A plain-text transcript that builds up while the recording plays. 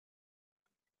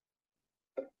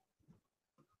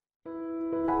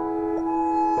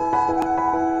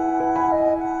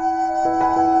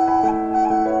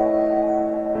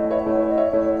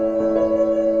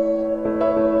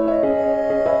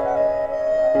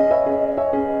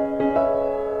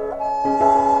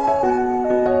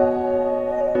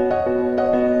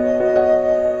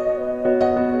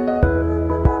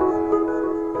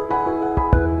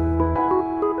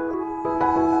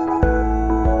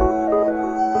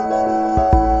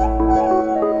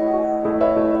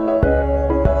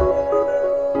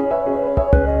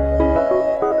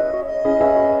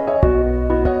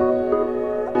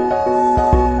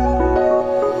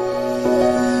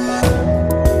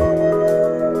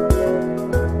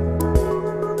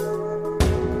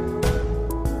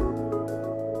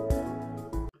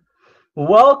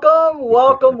Welcome,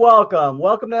 welcome, welcome.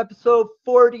 Welcome to episode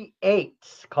 48,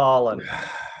 Colin.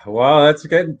 Wow, that's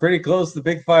getting pretty close to the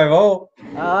big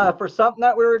 5-0. For something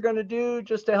that we were going to do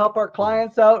just to help our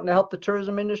clients out and to help the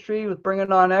tourism industry with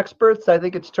bringing on experts, I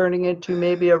think it's turning into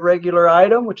maybe a regular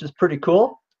item, which is pretty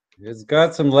cool. It's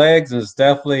got some legs and it's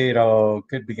definitely,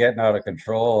 could be getting out of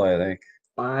control, I think.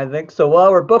 I think so.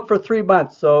 Well, we're booked for 3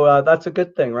 months, so that's a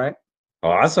good thing, right?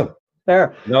 Awesome.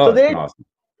 There. No, So it's been the awesome.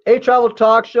 ehTravel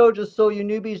Talk Show, just so you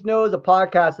newbies know, is a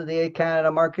podcast of the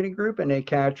ehCanada Marketing Group and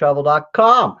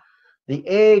ehCanadaTravel.com. The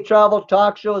ehTravel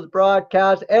Talk Show is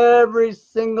broadcast every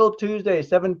single Tuesday,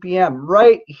 7 p.m.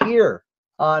 right here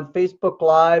on Facebook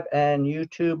Live and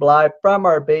YouTube Live from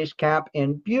our base camp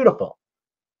in beautiful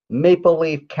Maple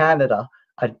Leaf, Canada,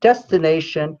 a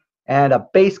destination and a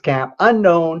base camp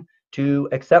unknown to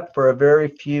except for a very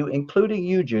few, including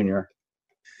you, Junior.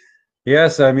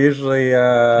 Yes, I'm usually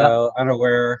Yep.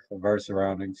 unaware of our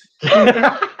surroundings.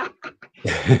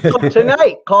 So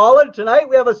tonight, Colin, tonight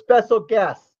we have a special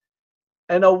guest,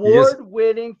 an Yes,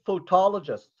 award-winning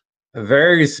photologist. a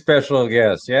very special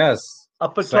guest. Yes, A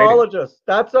exciting. photologist.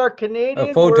 That's our A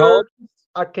Canadian word. photologist?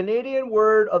 Our Canadian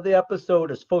word of the episode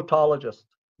is photologist.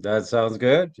 That sounds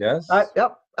good. Yes.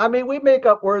 Yep. I mean, we make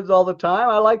up words all the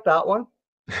time. I like that one,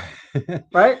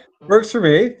 right? Works for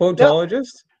me. Yep.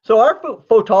 Photologist. So our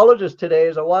photologist today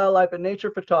is a wildlife and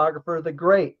nature photographer, the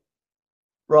great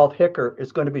Rolf Hicker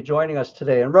is going to be joining us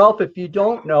today. And Rolf, if you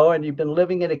don't know, and you've been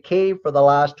living in a cave for the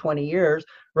last 20 years,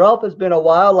 Rolf has been a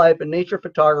wildlife and nature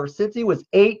photographer since he was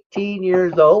 18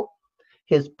 years old.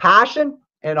 His passion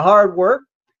and hard work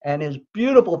and his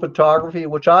beautiful photography,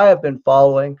 which I have been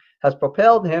following, has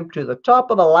propelled him to the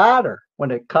top of the ladder when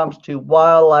it comes to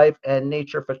wildlife and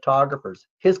nature photographers.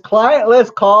 His client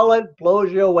list, Colin,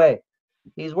 blows you away.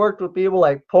 He's worked with people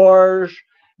like Porsche,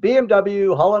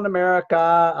 BMW, Holland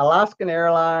America, Alaskan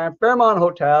Airlines, Fairmont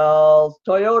Hotels,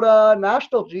 Toyota,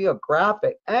 National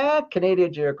Geographic, and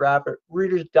Canadian Geographic,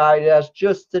 Reader's Digest,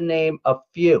 just to name a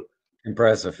few.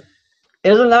 Impressive.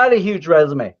 Isn't that a huge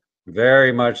resume?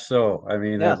 Very much so. I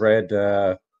mean, Yes.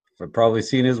 I've probably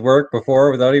seen his work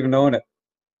before without even knowing it.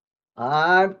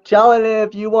 I'm telling you,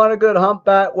 if you want a good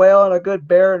humpback whale and a good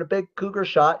bear and a big cougar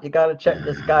shot, you got to check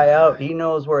this guy out. He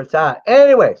knows where it's at.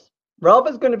 Anyways, Ralph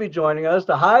is going to be joining us.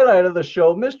 The highlight of the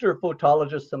show, Mr.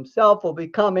 Photologist himself, will be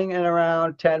coming in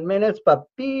around 10 minutes. But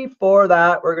before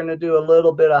that, we're going to do a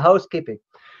little bit of housekeeping.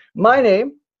 My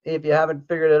name, if you haven't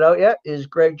figured it out yet, is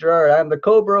Greg Gerard. I'm the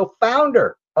Cobro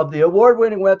founder of the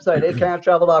award-winning website,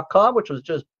 ehCanadaTravel.com, which was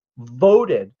just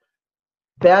voted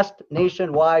best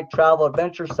nationwide travel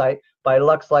adventure site by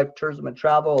Lux Life Tourism and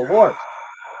Travel Awards.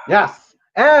 Yes.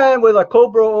 And with a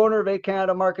co-bro owner of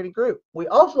ehCanada Marketing Group. We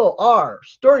also are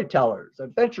storytellers,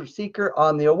 adventure seeker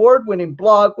on the award-winning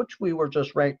blog, which we were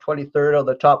just ranked 23rd of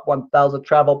the top 1,000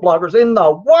 travel bloggers in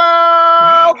the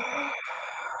world.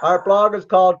 Our blog is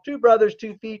called Two Brothers,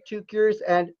 2 Feet, 2 Curious,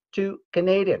 and 2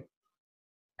 Canadian.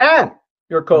 And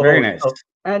your co-host. Very nice.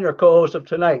 And your co-host of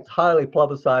tonight's highly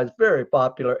publicized, very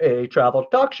popular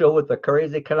ehTravel talk show with the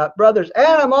Crazy Canuck Brothers. And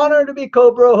I'm honored to be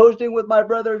co-bro hosting with my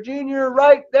brother Junior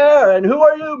right there. And who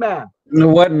are you, man?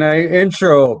 What an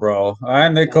intro, bro.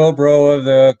 I'm the co-bro of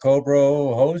the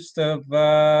co-bro host of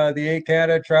the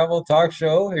ehCanada Travel Talk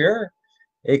Show here,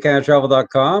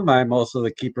 ehCanadaTravel.com. I'm also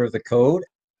the keeper of the code.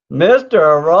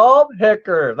 Mr. Rolf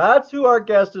Hicker. That's who our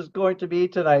guest is going to be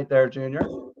tonight there, Junior.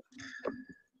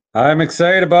 I'm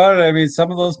excited about it. I mean,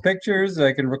 some of those pictures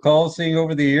I can recall seeing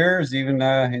over the years, even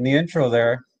in the intro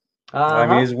there. I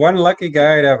mean, he's one lucky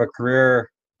guy to have a career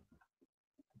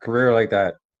like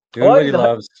that, doing what he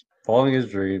loves, following his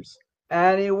dreams.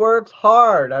 And he works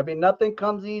hard. I mean, nothing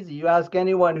comes easy. You ask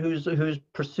anyone who's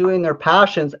pursuing their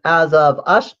passions, as of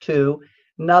us two,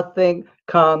 nothing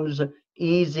comes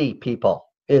easy, people.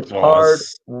 It's hard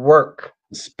work.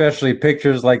 Especially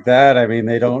pictures like that. I mean,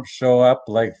 they don't show up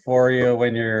like for you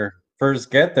when you first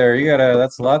get there.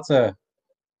 That's lots of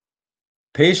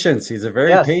patience. He's a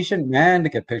very patient man to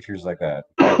get pictures like that.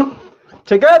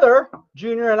 Together,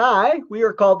 Junior and I, we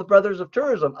are called the Brothers of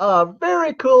Tourism, a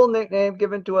very cool nickname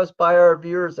given to us by our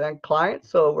viewers and clients.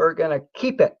 So we're going to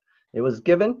keep it. It was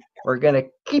given. We're going to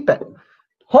keep it.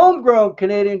 Homegrown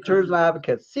Canadian tourism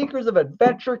advocates, seekers of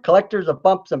adventure, collectors of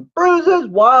bumps and bruises,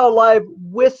 wildlife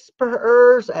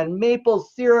whisperers, and maple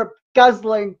syrup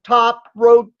guzzling top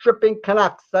road tripping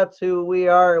Canucks. That's who we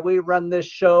are. We run this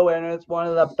show, and it's one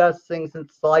of the best things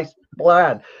since sliced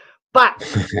bread. But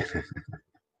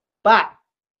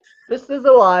this is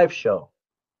a live show.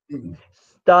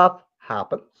 Stuff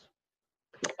happens.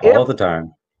 All the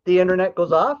time. The internet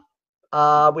goes off.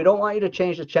 We don't want you to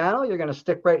change the channel. You're going to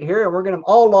stick right here, and we're going to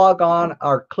all log on,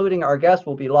 including our guest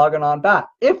will be logging on back.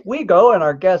 If we go and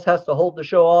our guest has to hold the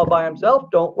show all by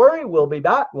himself, don't worry, we'll be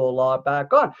back. We'll log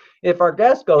back on. If our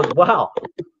guest goes, wow,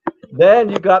 then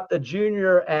you got the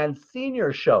junior and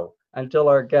senior show until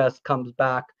our guest comes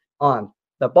back on.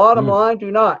 The bottom line, do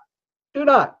not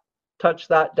touch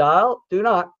that dial. Do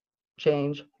not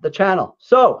change the channel.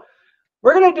 So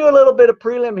we're going to do a little bit of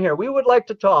prelim here. We would like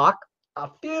to talk a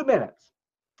few minutes.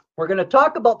 We're going to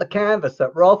talk about the canvas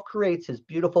that Rolf creates his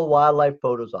beautiful wildlife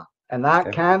photos on. And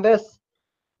that canvas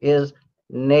is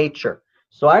nature.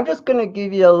 So I'm just going to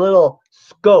give you a little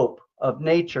scope of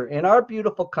nature in our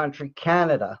beautiful country,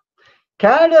 Canada.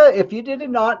 Canada, if you did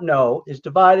not know, is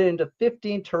divided into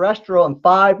 15 terrestrial and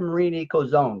 5 marine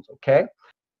ecozones, okay?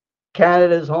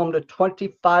 Canada is home to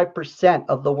 25%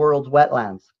 of the world's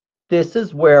wetlands. This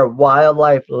is where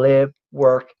wildlife live,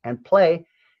 work, and play,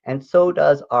 and so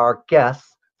does our guest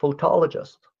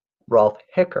photologist, Rolf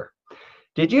Hicker.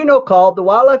 Did you know, Carl, the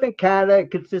wildlife in Canada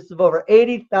consists of over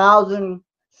 80,000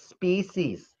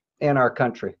 species in our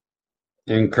country?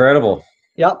 Incredible.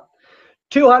 Yep.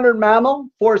 200 mammal,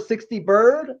 460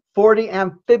 bird, 40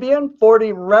 amphibian,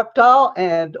 40 reptile,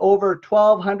 and over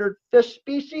 1,200 fish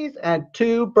species, and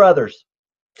 2 brothers.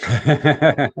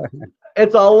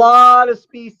 It's a lot of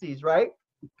species, right?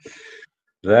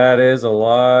 That is a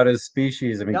lot of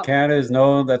species. I mean, Canada is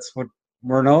known, that's what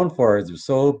we're known for. It's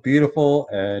so beautiful,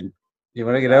 and you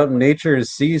want to get out in nature and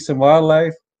see some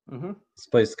wildlife, this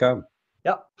place to come.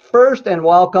 Yep. First and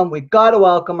welcome. We got to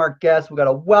welcome our guests. We got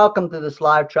to welcome to this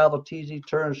live travel TZ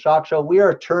Turn Shock Show. We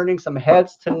are turning some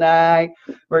heads tonight.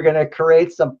 We're going to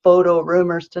create some photo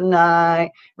rumors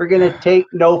tonight. We're going to take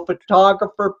no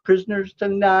photographer prisoners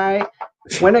tonight.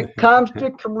 When it comes to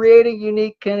creating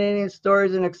unique Canadian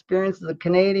stories and experiences the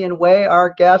Canadian way,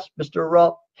 our guest, Mr.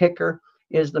 Rolf Hicker,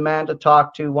 is the man to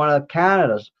talk to, one of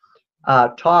Canada's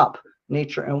top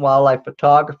nature and wildlife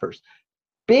photographers.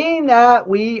 Being that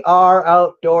we are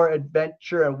outdoor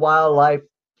adventure and wildlife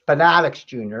fanatics,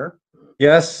 Junior.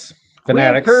 Yes,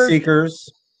 fanatic seekers.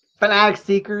 Fanatic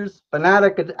seekers,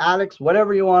 fanatic addicts,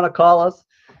 whatever you want to call us.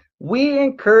 We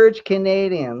encourage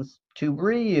Canadians to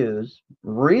reuse,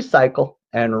 recycle,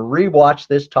 and rewatch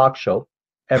this talk show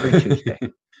every Tuesday.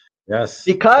 Yes.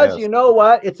 Because you know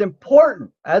what? It's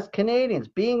important as Canadians,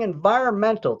 being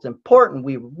environmental, it's important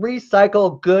we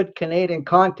recycle good Canadian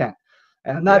content.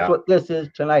 And that's what this is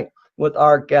tonight with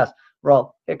our guest,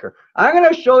 Rolf Hicker. I'm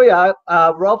going to show you,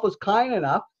 Rolf was kind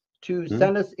enough to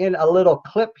send us in a little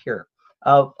clip here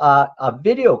of a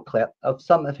video clip of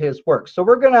some of his work. So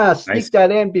we're going to sneak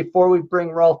that in before we bring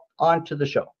Rolf onto the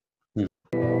show.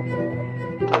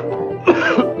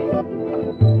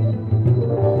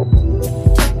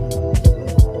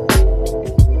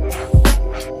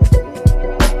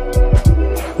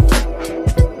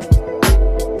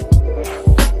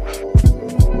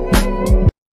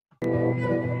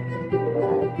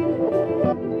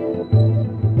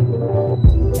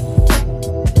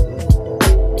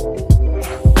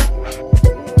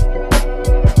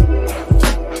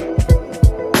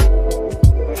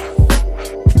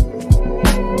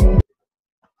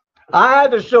 I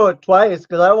had to show it twice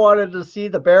because I wanted to see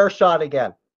the bear shot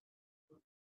again.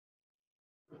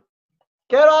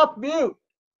 Get off mute.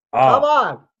 Come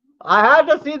on. I had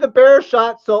to see the bear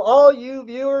shot, so all you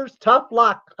viewers, tough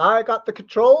luck. I got the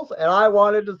controls, and I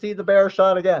wanted to see the bear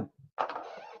shot again.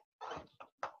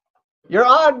 You're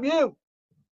on mute.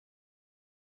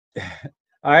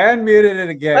 I unmuted it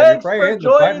again. Thanks for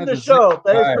joining the show.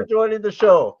 Thanks for joining the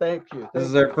show. Thank you. This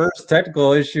is our first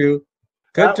technical issue.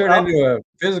 Could turn into a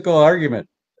physical argument.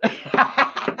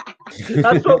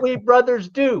 That's what we brothers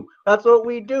do. That's what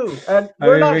we do. And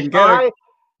we're not shy.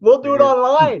 We'll do it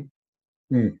online.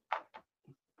 No.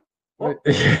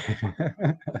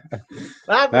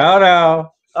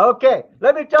 Okay,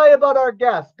 let me tell you about our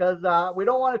guest, because we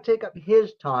don't want to take up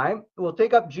his time. We'll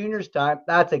take up Junior's time.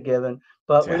 That's a given.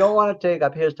 But we don't want to take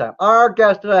up his time. Our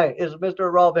guest tonight is Mr.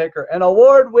 Rolf Hicker, an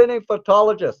award-winning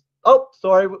photologist. Oh,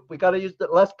 sorry, we got to use the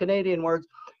less Canadian words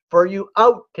for you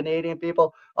out Canadian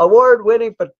people.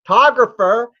 Award-winning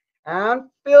photographer and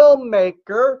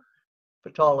filmmaker,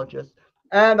 photologist,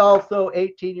 and also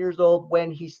 18 years old when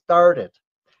he started.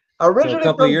 Originally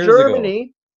from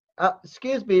Germany.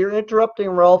 Excuse me, you're interrupting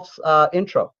Rolf's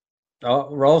intro.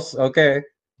 Oh, Rolf's, okay.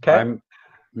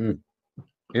 Here,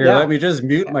 let me just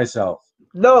mute myself.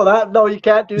 No, you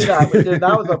can't do that.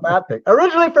 That was a bad thing.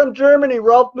 Originally from Germany,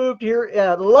 Rolf moved here.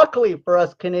 Luckily for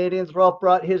us Canadians, Rolf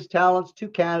brought his talents to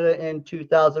Canada in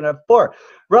 2004.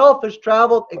 Rolf has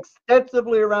traveled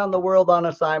extensively around the world on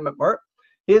assignment work.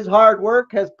 His hard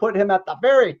work has put him at the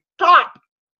very top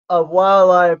of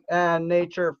wildlife and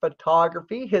nature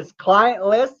photography. His client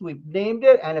list, we've named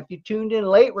it, and if you tuned in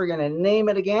late, we're going to name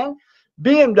it again.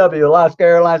 BMW, Alaska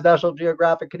Airlines, National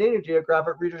Geographic, Canadian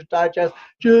Geographic, Reader's Digest,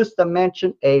 just to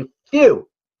mention a few.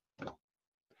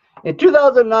 In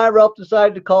 2009, Rolf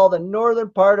decided to call the northern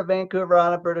part of Vancouver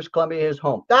Island, British Columbia, his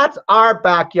home. That's our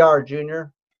backyard,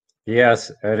 Junior. Yes,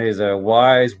 it is a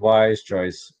wise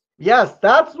choice. Yes,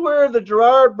 that's where the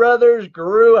Gerard brothers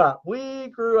grew up. We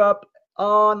grew up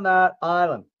on that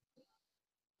island.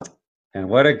 And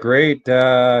what a great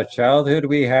childhood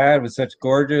we had with such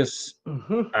gorgeous,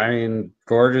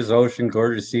 gorgeous ocean,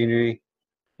 gorgeous scenery.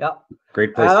 Yeah.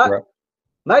 Great place to grow up.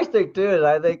 Nice thing too is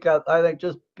I think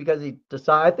just because he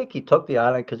decided, I think he took the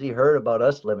island because he heard about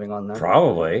us living on there.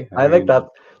 Probably. I think that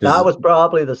was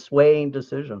probably the swaying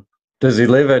decision. Does he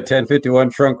live at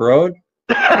 1051 Trunk Road?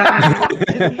 Did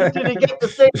he get the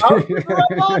same house?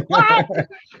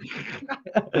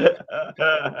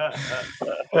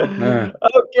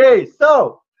 Okay,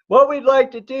 so what we'd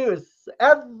like to do is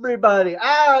everybody,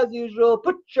 as usual,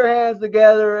 put your hands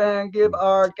together and give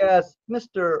our guest,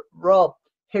 Mr. Rolf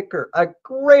Hicker, a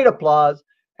great applause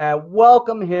and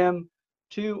welcome him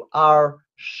to our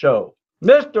show.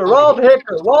 Mr. Rolf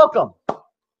Hicker, welcome.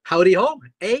 Howdy ho,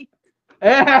 eh?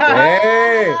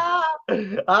 Hey.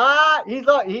 He's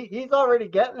already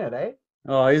getting it, eh?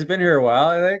 Oh, he's been here a while,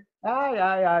 I think.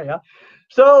 Yeah.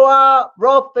 So,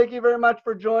 Rolf, thank you very much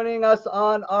for joining us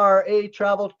on our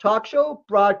Travel Talk Show,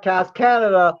 broadcast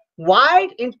Canada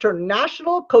wide,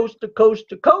 international, coast to coast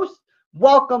to coast.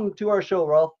 Welcome to our show,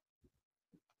 Rolf.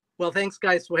 Well, thanks,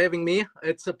 guys, for having me.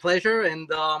 It's a pleasure, and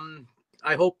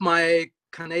I hope my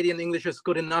Canadian English is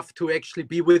good enough to actually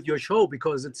be with your show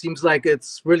because it seems like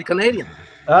it's really Canadian.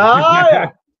 Oh yeah.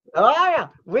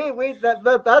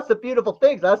 That's the beautiful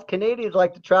thing. Us Canadians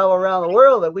like to travel around the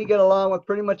world, and we get along with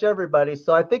pretty much everybody.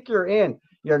 So I think you're in.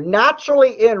 You're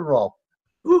naturally in, Rolf.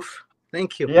 Oof.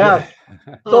 Thank you. Yeah.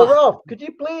 So, Rolf, could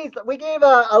you please, we gave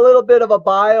a little bit of a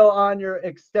bio on your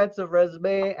extensive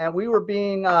resume, and we were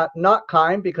being not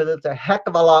kind because it's a heck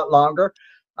of a lot longer.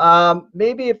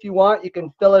 Maybe if you want, you can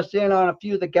fill us in on a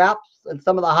few of the gaps and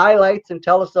some of the highlights and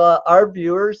tell us, our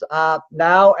viewers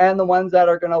now and the ones that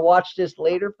are going to watch this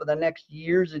later for the next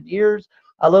years and years,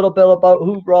 a little bit about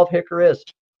who Rolf Hicker is.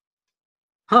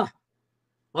 Huh.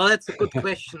 Well, that's a good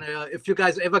question. If you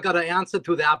guys ever got an answer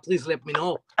to that, please let me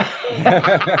know.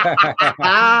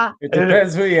 It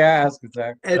depends who you ask.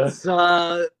 Exactly. It's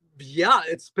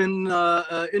it's been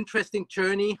an interesting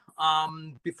journey.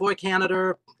 Before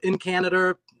Canada, in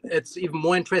Canada, it's even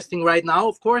more interesting right now,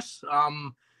 of course.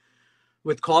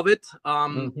 With COVID,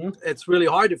 it's really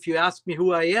hard. If you ask me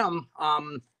who I am,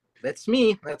 that's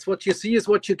me. That's what you see is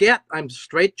what you get. I'm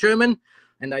straight German.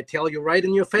 And I tell you right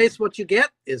in your face, what you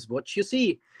get is what you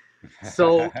see.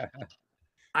 So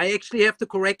I actually have to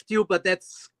correct you, but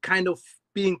that's kind of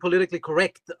being politically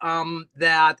correct,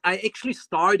 that I actually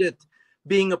started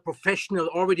being a professional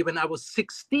already when I was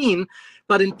 16.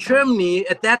 But in Germany,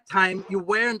 at that time, you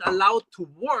weren't allowed to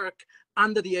work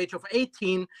under the age of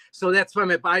 18. So that's why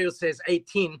my bio says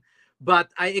 18.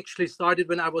 But I actually started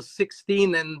when I was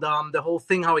 16, and the whole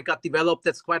thing, how it got developed,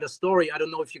 that's quite a story. I don't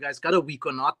know if you guys got a week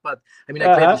or not, but I mean,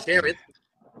 I gladly share it.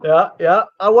 Yeah.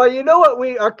 Well, you know what?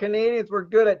 We are Canadians. We're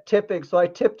good at tipping, so I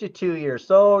tipped you 2 years.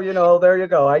 So, there you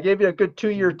go. I gave you a good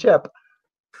 2-year tip.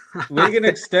 We can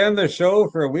extend the show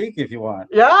for a week if you want.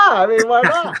 Yeah, I mean, why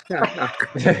not? All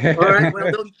right,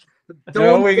 well,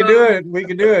 don't we can do it. We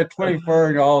can do a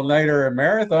 24 all-nighter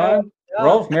marathon.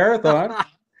 Rolf marathon.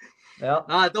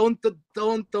 Yeah. Don't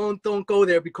go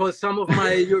there, because some of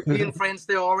my European friends,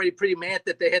 they're already pretty mad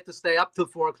that they had to stay up till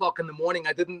 4 o'clock in the morning.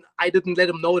 I didn't let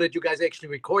them know that you guys actually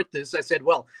record this. I said,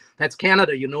 well, that's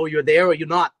Canada. You're there or you're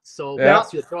not. So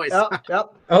that's your choice.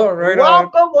 Yep. Oh, right.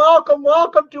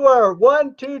 Welcome to our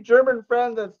 1-2 German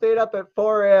friends that stayed up at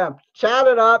 4 a.m. Chat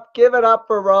it up. Give it up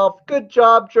for Rolf. Good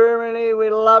job, Germany. We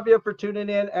love you for tuning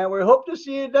in, and we hope to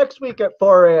see you next week at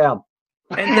 4 a.m.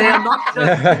 And they are not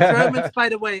just the Germans, by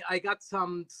the way. I got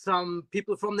some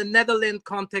people from the Netherlands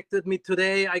contacted me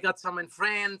today. I got some in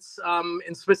France,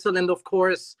 in Switzerland, of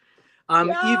course,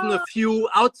 even a few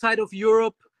outside of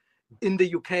Europe, in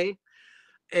the UK.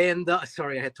 And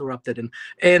sorry, I had to rub that in.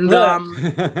 And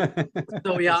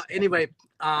so anyway,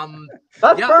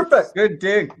 that's perfect. Good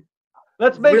dig.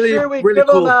 Let's make sure we give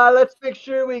them. Let's make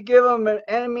sure we give them an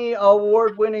Emmy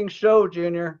award-winning show,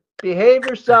 Junior. Behave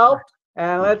yourself.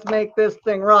 And let's make this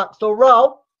thing rock. So,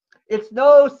 Rolf, it's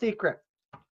no secret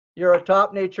you're a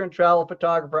top nature and travel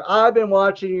photographer. I've been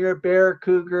watching your bear,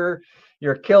 cougar,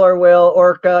 your killer whale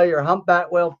orca, your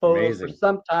humpback whale photos Amazing. for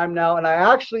some time now. And I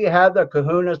actually had the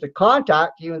kahunas to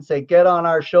contact you and say, get on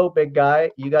our show, big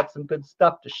guy. You got some good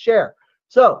stuff to share.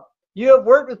 So you have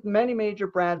worked with many major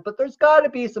brands, but there's got to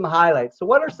be some highlights. So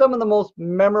what are some of the most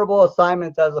memorable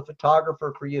assignments as a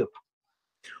photographer for you?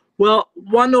 Well,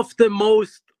 one of the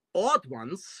most odd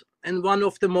ones and one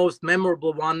of the most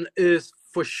memorable one is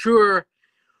for sure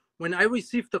when I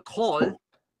received a call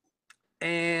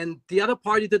and the other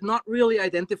party did not really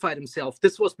identify themselves.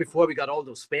 This was before we got all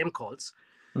those spam calls.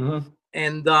 Mm-hmm.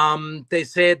 And they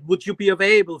said, would you be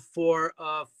available for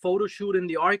a photo shoot in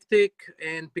the Arctic?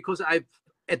 And because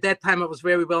at that time I was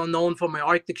very well known for my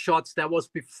Arctic shots. That was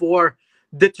before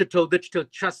digital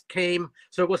just came.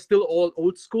 So it was still all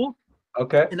old school.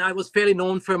 Okay. And I was fairly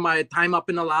known for my time up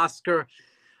in Alaska,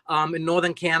 in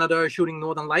northern Canada, shooting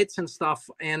northern lights and stuff.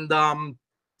 And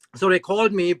so they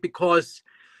called me because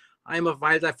I'm a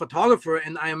wildlife photographer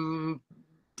and I'm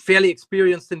fairly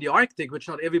experienced in the Arctic, which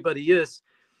not everybody is.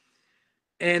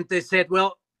 And they said,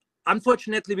 well,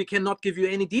 unfortunately, we cannot give you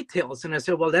any details. And I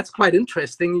said, well, that's quite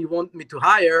interesting. You want me to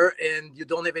hire and you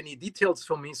don't have any details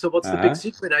for me. So what's the big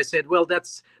secret? I said, well,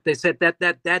 they said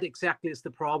that exactly is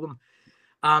the problem.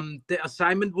 The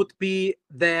assignment would be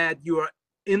that you are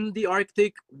in the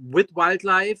Arctic with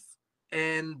wildlife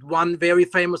and one very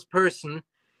famous person.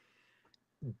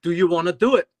 Do you want to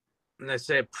do it? And I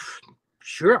said,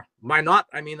 sure, why not?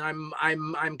 I mean,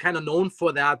 I'm kind of known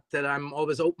for that I'm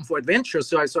always open for adventure.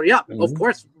 So I said, yeah, of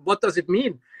course. What does it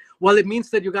mean? Well, it means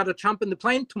that you got to jump in the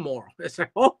plane tomorrow. I said,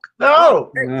 oh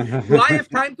no, do I have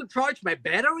time to charge my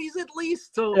batteries at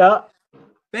least? So yeah.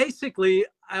 Basically,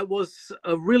 it was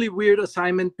a really weird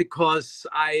assignment because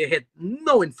I had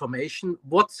no information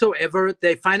whatsoever.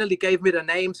 They finally gave me the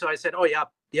name, so I said, oh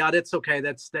yeah, that's okay.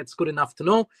 That's good enough to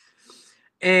know.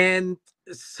 And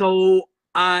so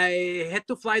I had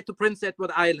to fly to Prince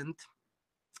Edward Island.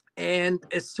 And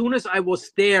as soon as I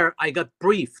was there, I got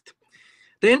briefed.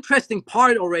 The interesting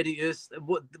part already is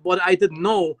what I didn't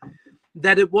know,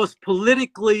 that it was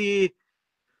politically,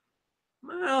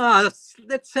 let's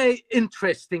say,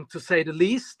 interesting to say the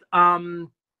least.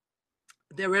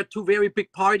 There were two very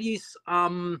big parties,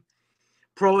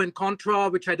 pro and contra,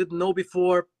 which I didn't know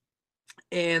before.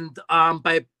 And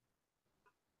by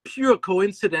pure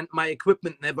coincidence, my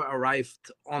equipment never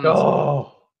arrived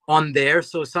on there.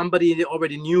 So somebody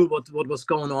already knew what was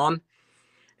going on.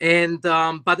 And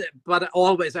but I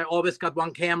always got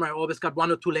one camera. I always got one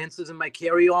or two lenses in my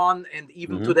carry-on. And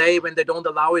even today, when they don't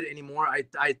allow it anymore,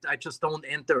 I just don't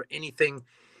enter anything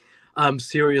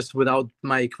serious without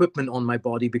my equipment on my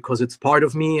body because it's part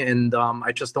of me, and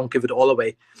I just don't give it all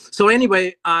away. So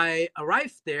anyway, I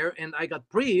arrived there and I got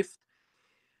briefed.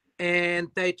 And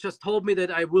they just told me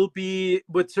that I will be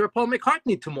with Sir Paul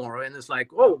McCartney tomorrow. And it's like,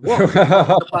 oh, whoa, you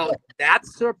talking about that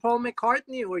Sir Paul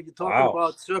McCartney? Or are you talking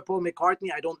about Sir Long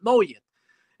McCartney? I don't know yet.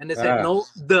 And they said, no,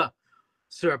 the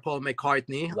Sir Paul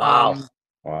McCartney.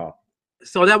 Wow.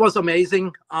 So that was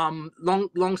amazing.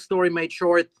 Long story made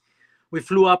short. We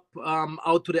flew up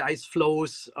out to the ice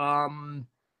floes. And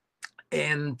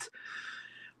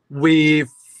we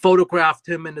photographed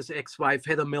him and his ex-wife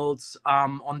Heather Mills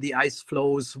on the ice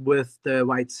floes with the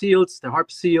white seals, the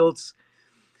harp seals.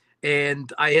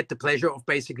 And I had the pleasure of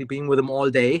basically being with them all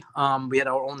day. We had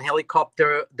our own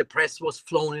helicopter. The press was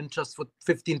flown in just for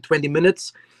 15-20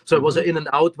 minutes. So it was in and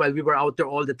out while we were out there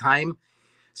all the time.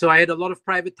 So I had a lot of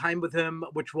private time with him,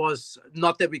 which was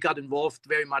not that we got involved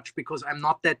very much because I'm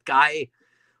not that guy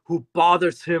who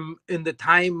bothers him in the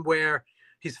time where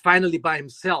he's finally by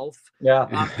himself.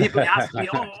 Yeah. People ask me,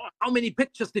 oh, how many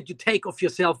pictures did you take of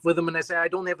yourself with him? And I say, I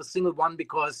don't have a single one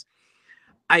because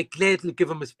I gladly give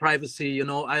him his privacy. You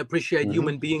know, I appreciate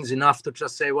human beings enough to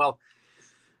just say, well,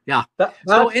 yeah.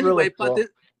 So anyway, really cool.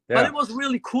 But it was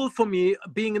really cool for me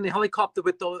being in the helicopter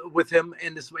with him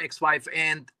and his ex-wife.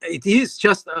 And it is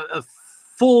just a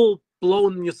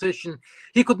full-blown musician.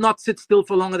 He could not sit still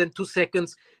for longer than 2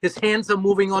 seconds. His hands are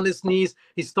moving on his knees.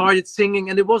 He started singing,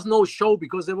 and there was no show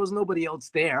because there was nobody else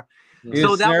there.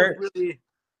 So that was really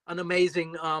an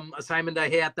amazing assignment I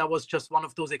had. That was just one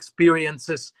of those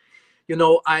experiences. You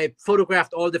know, I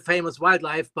photographed all the famous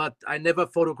wildlife, but I never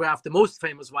photographed the most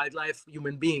famous wildlife,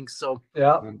 human beings. So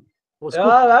cool.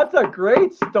 That's a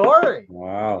great story.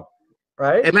 Wow.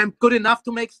 Right? Am I good enough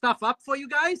to make stuff up for you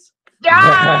guys?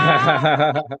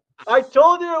 Yeah! I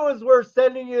told you it was worth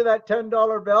sending you that $10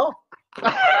 bill.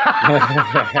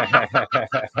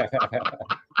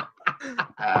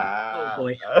 Oh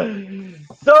boy.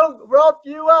 So Rolf,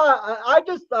 you I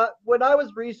just when I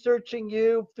was researching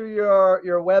you through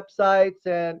your websites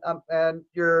and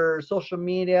your social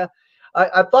media,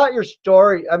 I thought your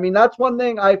story, I mean, that's one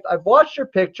thing. I've watched your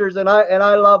pictures, and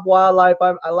I love wildlife.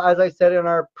 As I said in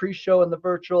our pre-show in the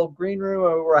virtual green room,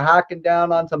 where we were hacking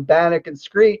down on some bannock and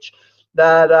screech,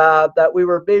 that we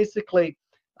were basically,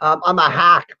 I'm a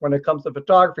hack when it comes to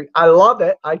photography. I love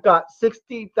it. I got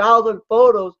 60,000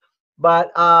 photos,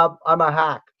 but I'm a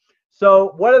hack.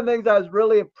 So one of the things I was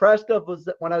really impressed of was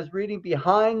that when I was reading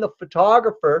behind the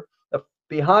photographer,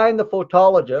 behind the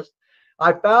photologist,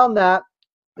 I found that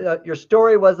your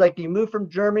story was like you moved from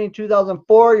Germany in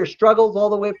 2004, your struggles all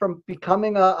the way from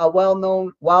becoming a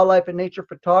well-known wildlife and nature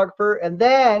photographer, and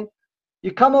then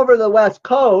you come over to the West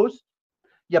Coast,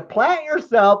 you plant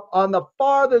yourself on the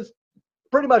farthest,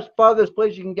 pretty much farthest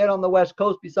place you can get on the West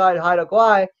Coast beside Haida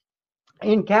Gwaii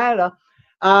in Canada.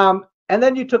 And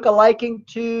then you took a liking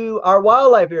to our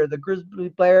wildlife here, the grizzly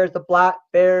bears, the black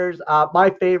bears. My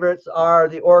favorites are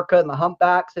the orca and the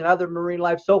humpbacks and other marine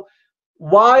life. So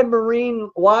why marine?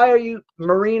 Why are you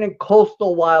marine and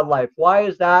coastal wildlife? Why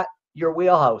is that your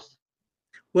wheelhouse?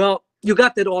 Well, you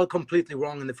got that all completely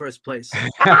wrong in the first place.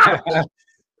 I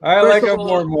like it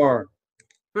more and more.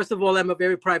 First of all, I'm a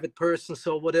very private person,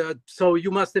 so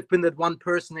you must have been that one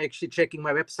person actually checking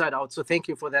my website out. So thank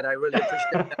you for that. I really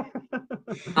appreciate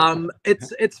that.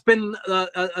 It's been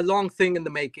a long thing in the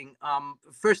making.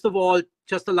 First of all,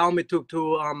 just allow me to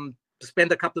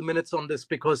spend a couple of minutes on this,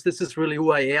 because this is really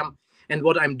who I am and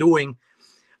what I'm doing.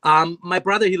 My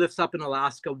brother, he lives up in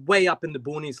Alaska, way up in the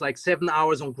boonies, like 7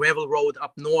 hours on gravel road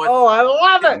up north. Oh, I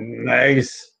love it.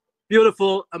 Nice.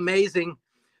 Beautiful, amazing.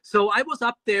 So I was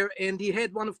up there, and he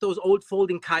had one of those old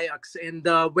folding kayaks. And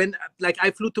when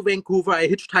I flew to Vancouver, I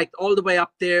hitchhiked all the way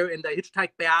up there, and I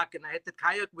hitchhiked back, and I had the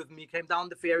kayak with me, came down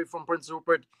the ferry from Prince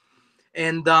Rupert,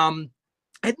 and I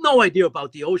had no idea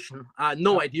about the ocean,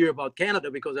 no idea about Canada,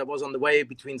 because I was on the way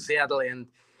between Seattle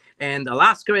and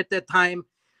Alaska at that time.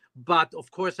 But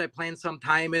of course, I planned some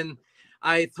time in.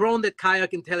 I thrown that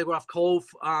kayak in Telegraph Cove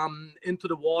into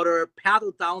the water,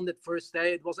 paddled down that first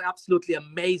day. It was absolutely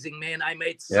amazing, man. I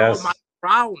made so much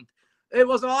ground. It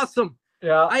was awesome.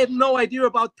 Yeah. I had no idea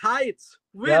about tides,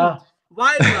 wind,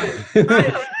 wildlife,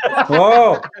 kayak.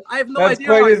 Whoa. I have no That's idea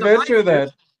quite how an I survived adventure then.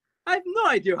 it. I have no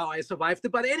idea how I survived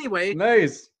it. But anyway.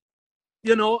 Nice.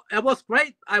 You know, it was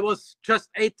great. I was just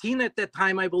 18 at that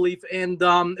time, I believe. And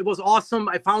it was awesome.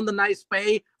 I found a nice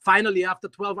bay finally after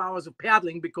 12 hours of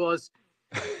paddling, because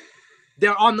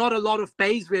there are not a lot of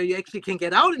bays where you actually can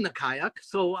get out in a kayak.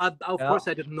 So, of course,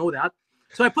 I didn't know that.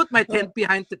 So I put my tent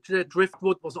behind the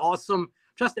driftwood. Was awesome.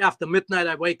 Just after midnight,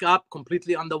 I wake up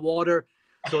completely underwater.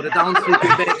 So the down sleeping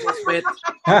bag was wet.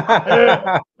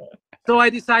 So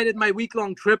I decided my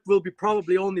week-long trip will be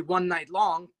probably only one night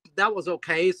long. That was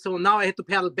okay. So now I had to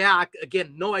paddle back.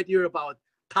 Again, no idea about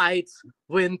tides,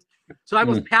 wind. So I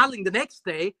was paddling the next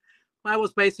day. I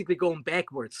was basically going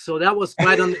backwards. So that was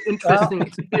quite an interesting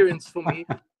experience for me.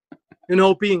 You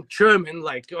know, being German,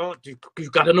 like, oh, you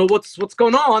got to know what's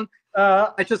going on.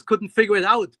 I just couldn't figure it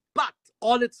out. But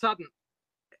all of a sudden,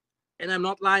 and I'm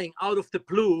not lying, out of the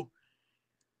blue,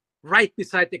 right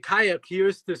beside the kayak,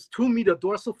 here's this 2-meter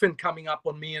dorsal fin coming up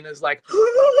on me, and it's like,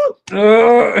 what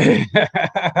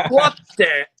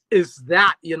the is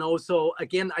that? You know, so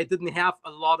again, I didn't have a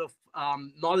lot of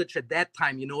knowledge at that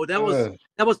time. You know, that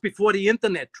was before the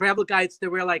internet. Travel guides, they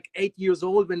were like 8 years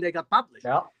old when they got published.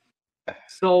 Yeah.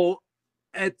 So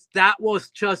that was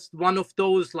just one of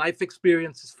those life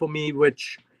experiences for me,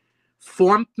 which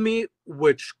formed me,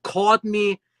 which caught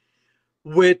me,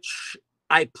 which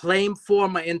I claim for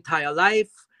my entire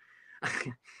life.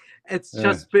 It's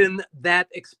just been that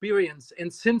experience.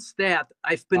 And since that,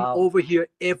 I've been over here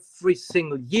every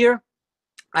single year.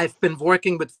 I've been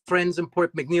working with friends in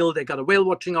Port McNeill. They got a whale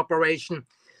watching operation.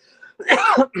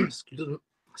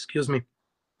 Excuse me.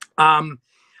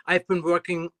 I've been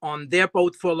working on their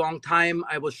boat for a long time.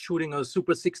 I was shooting a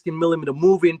super 16mm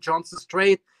movie in Johnson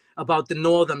Strait about the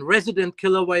northern resident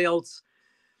killer whales.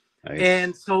 Nice.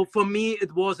 And so for me,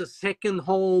 it was a second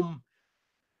home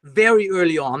very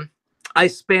early on. I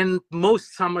spent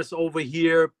most summers over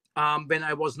here when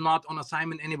I was not on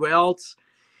assignment anywhere else.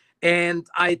 And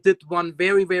I did one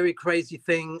very, very crazy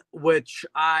thing, which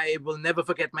I will never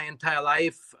forget my entire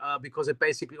life because it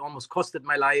basically almost costed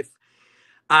my life.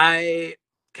 I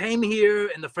came here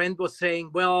and a friend was saying,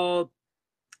 well,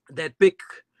 that big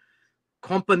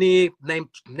company named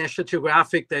National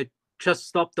Geographic, they just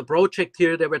stopped the project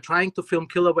here. They were trying to film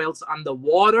killer whales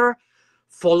underwater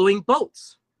following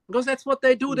boats. Because that's what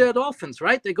they do. They're dolphins,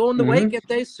 right? They go on the wake and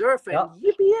they surf and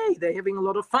yippee, they're having a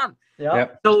lot of fun.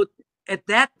 So at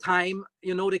that time,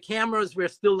 you know, the cameras were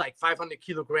still like 500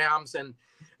 kilograms and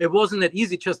it wasn't that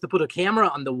easy just to put a camera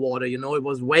underwater. You know, it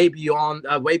was way beyond,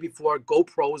 way before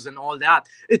GoPros and all that.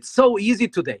 It's so easy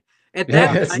today.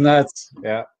 It's nuts.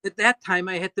 Yeah. At that time,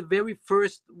 I had the very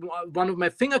first one of my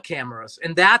finger cameras,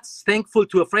 and that's thankful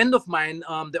to a friend of mine,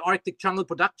 the Arctic Jungle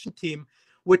production team,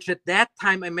 which at that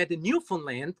time I met in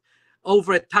Newfoundland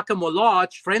over at Tuckamore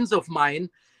Lodge, friends of mine,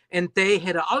 and they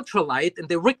had an ultralight, and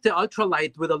they rigged the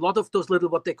ultralight with a lot of those little,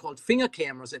 what they called finger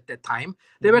cameras at that time.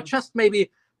 They were just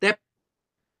maybe that,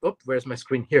 oh, where's my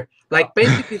screen here? Like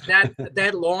basically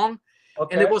that long.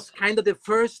 Okay. And it was kind of the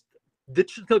first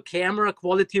digital camera.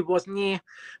 Quality was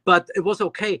but it was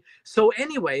okay. So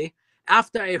anyway,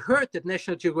 after I heard that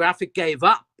National Geographic gave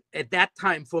up, at that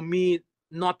time for me,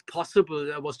 not possible.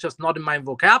 That was just not in my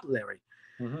vocabulary.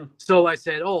 So I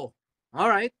said, oh, all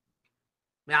right.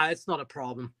 Yeah, it's not a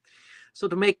problem. So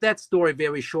to make that story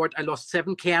very short, I lost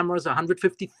 7 cameras,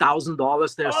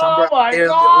 $150,000. They're somewhere there in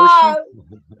the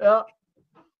ocean. Yeah.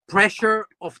 Pressure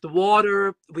of the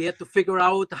water. We had to figure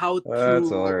out how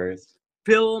to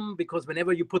film, because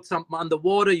whenever you put something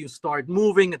underwater, you start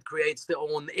moving. It creates their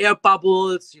own air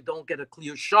bubbles. You don't get a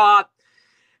clear shot.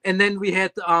 And then we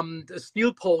had the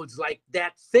steel poles like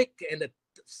that thick, and at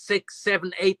 6,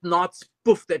 7, 8 knots,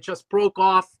 poof, they just broke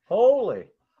off. Holy.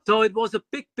 So it was a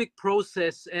big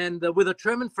process. And with a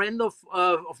German friend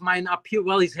of mine up here,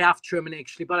 well, he's half German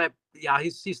actually, but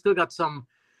he's still got some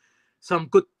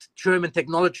good German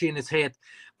technology in his head.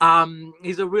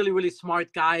 He's a really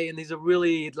smart guy, and he's a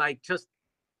really like just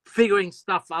figuring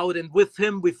stuff out. And with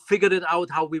him, we figured it out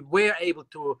how we were able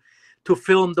to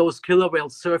film those killer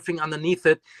whales surfing underneath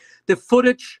it. The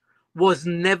footage was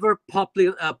never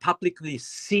publicly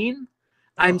seen.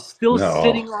 I'm still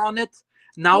sitting on it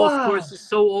now. Of course, it's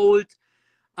so old.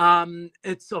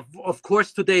 It's of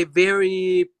course today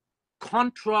very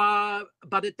contra,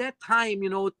 but at that time,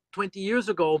 20 years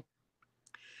ago,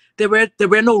 there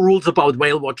were no rules about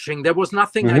whale watching. There was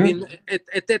nothing. I mean,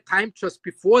 at that time, just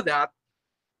before that,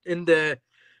 in the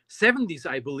 70s,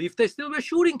 I believe, they still were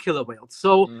shooting killer whales.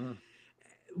 So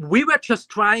we were just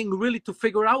trying really to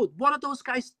figure out, what are those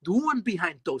guys doing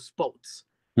behind those boats?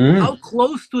 How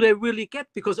close do they really get?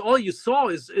 Because all you saw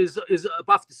is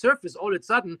above the surface. All of a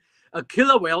sudden, a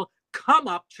killer whale come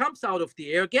up, jumps out of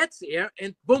the air, gets air,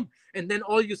 and boom. And then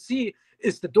all you see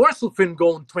is the dorsal fin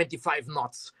going 25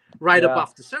 knots right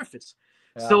above the surface.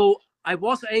 So I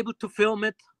was able to film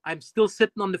it. I'm still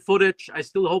sitting on the footage. I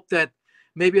still hope that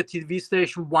maybe a TV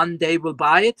station one day will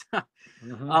buy it.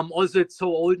 Also, it's so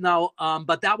old now.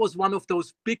 But that was one of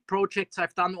those big projects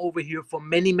I've done over here for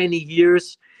many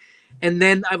years. And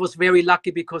then I was very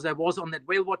lucky, because I was on that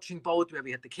whale watching boat where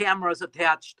we had the cameras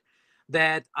attached,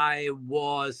 that I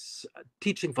was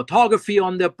teaching photography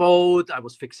on the boat. I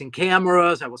was fixing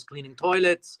cameras. I was cleaning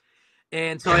toilets.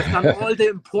 And so I've done all the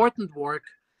important work.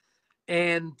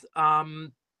 And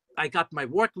I got my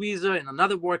work visa and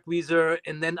another work visa.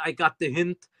 And then I got the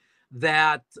hint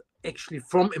that actually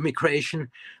from immigration,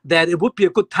 that it would be a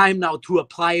good time now to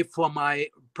apply for my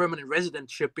permanent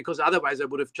residentship, because otherwise I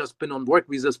would have just been on work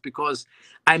visas, because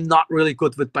I'm not really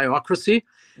good with bureaucracy.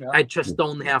 I just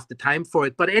don't have the time for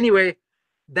it. But anyway,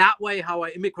 that way how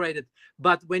I immigrated.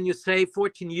 But when you say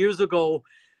 14 years ago,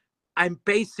 I'm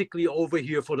basically over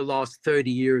here for the last 30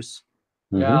 years.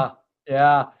 Yeah.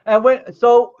 And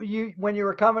when you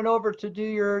were coming over to do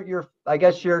your I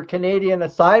guess your Canadian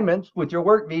assignments with your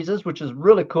work visas, which is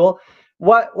really cool,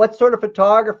 what sort of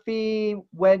photography,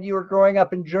 when you were growing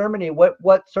up in Germany,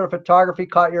 what sort of photography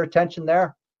caught your attention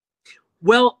there?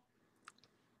 Well,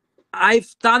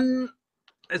 I've done,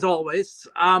 as always,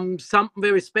 something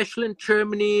very special in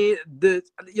Germany.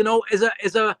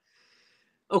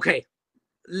 Okay.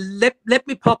 Let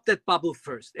me pop that bubble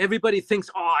first. Everybody thinks,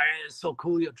 oh, it's so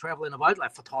cool, you're traveling a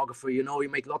wildlife photographer, you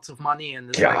make lots of money, and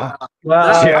it's it's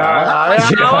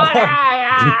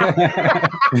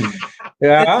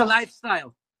a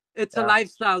lifestyle. It's a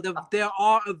lifestyle. There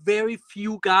are a very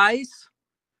few guys,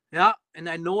 and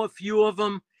I know a few of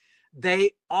them,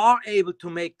 they are able to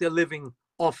make their living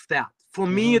off that. For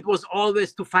me, it was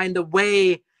always to find a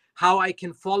way how I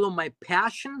can follow my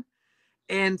passion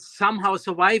and somehow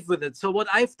survive with it. So what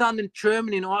I've done in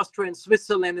Germany, in Austria, in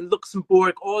Switzerland, in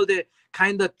Luxembourg, all the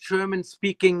kind of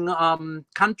German-speaking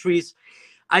countries,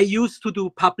 I used to do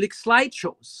public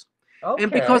slideshows.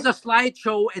 And because a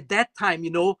slideshow at that time,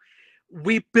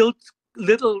 we built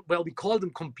little, well, we called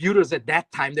them computers at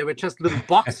that time. They were just little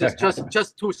boxes,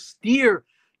 just to steer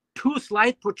 2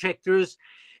 slide projectors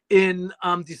in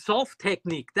the Solve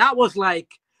technique. That was like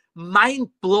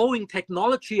mind-blowing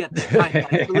technology at the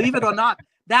time. Believe it or not,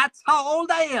 that's how old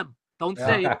I am. Don't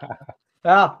say it.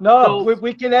 No, so,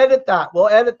 we can edit that. We'll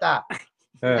edit that.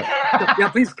 Yeah,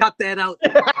 please cut that out.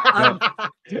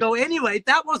 So anyway,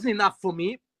 that wasn't enough for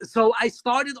me. So I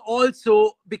started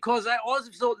also, because I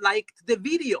also liked the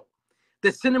video, the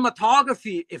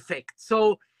cinematography effect.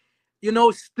 So, you know,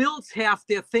 stills have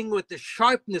their thing with the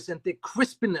sharpness and the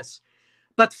crispiness,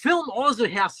 but film also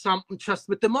has something just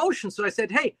with the motion. So I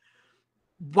said, hey,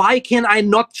 why can I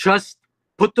not just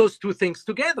put those two things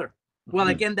together? Well,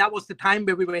 again, that was the time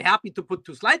where we were happy to put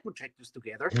two slide projectors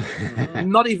together,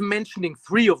 not even mentioning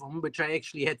 3 of them, which I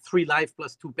actually had 3 live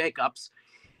plus 2 backups.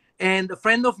 And a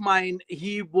friend of mine,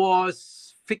 he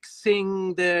was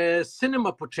fixing the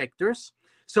cinema projectors.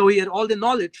 So he had all the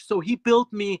knowledge. So he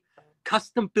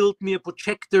custom built me a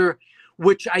projector,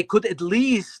 which I could at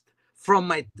least from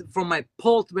my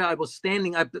pult where I was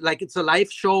standing, like it's a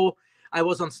live show. I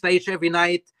was on stage every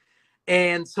night.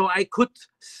 And so I could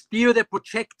steer the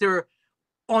projector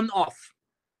on off.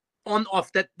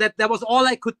 That was all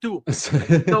I could do.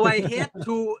 So I had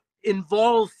to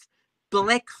involve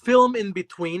black film in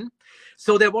between.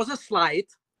 So there was a slide,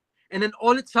 and then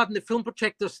all of a sudden the film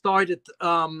projector started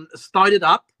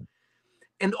up,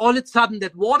 and all of a sudden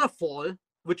that waterfall,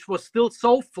 which was still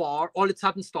so far, all of a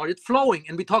sudden started flowing.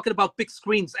 And we're talking about big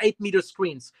screens, 8-meter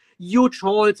screens, huge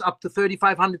halls, up to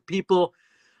 3,500 people.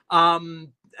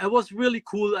 It was really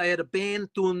cool. I had a band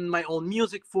doing my own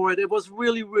music for it. It was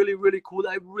really, really, really cool.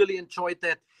 I really enjoyed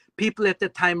that. People at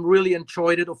that time really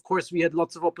enjoyed it. Of course, we had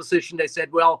lots of opposition. They said,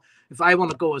 well, if I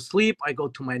want to go asleep, I go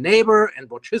to my neighbor and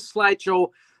watch his slideshow.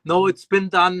 No, it's been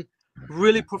done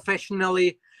really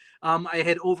professionally. I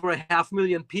had over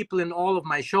 500,000 people in all of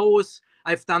my shows.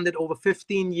 I've done that over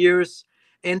 15 years.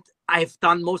 And I've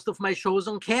done most of my shows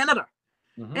on Canada.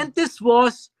 And this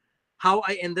was how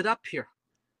I ended up here.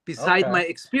 Beside my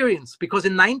experience, because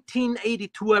in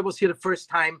 1982 I was here the first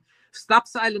time.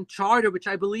 Stubbs Island Charter, which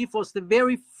I believe was the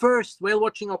very first whale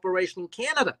watching operation in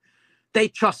Canada, they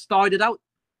just started out.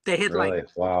 They had like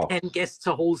 10 guests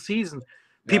a whole season.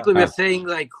 People were saying,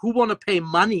 like, who want to pay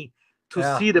money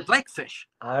to see the blackfish?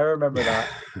 I remember that.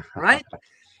 Right?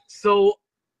 So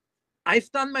I've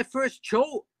done my first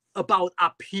show about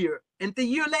up here, and the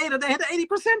year later they had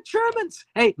 80% Germans.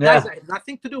 Hey, guys, I had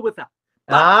nothing to do with that.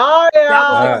 That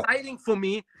was exciting for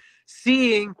me,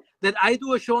 seeing that I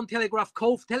do a show on Telegraph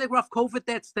Cove. Telegraph Cove at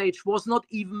that stage was not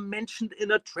even mentioned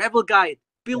in a travel guide.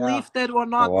 Believe that or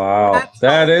not. Wow.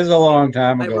 That is a long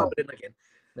time ago. I rub it in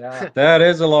again. That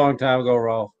is a long time ago,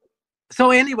 Rolf.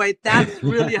 So anyway, that's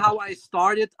really how I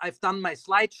started. I've done my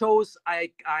slideshows. I've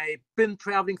been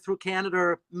traveling through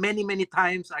Canada many, many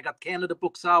times. I got Canada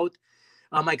books out.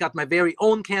 I got my very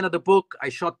own Canada book. I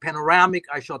shot panoramic.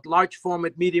 I shot large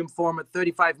format, medium format,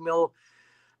 35 mil.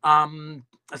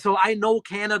 So I know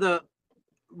Canada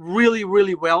really,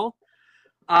 really well.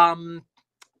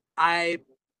 I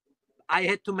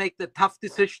had to make the tough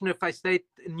decision if I stayed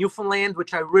in Newfoundland,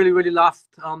 which I really, really loved.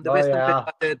 The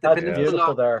That's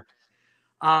beautiful there.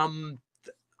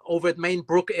 Over at Main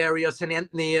Brook area, St.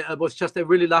 Anthony, I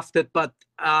really loved it. But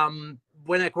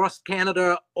when I crossed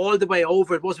Canada all the way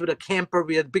over, it was with a camper.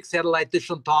 We had a big satellite dish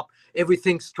on top,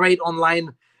 everything straight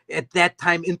online. At that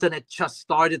time, internet just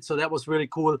started, so that was really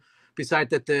cool. Besides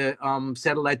that, the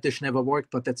satellite dish never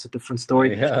worked, but that's a different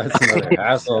story. Yeah, that's another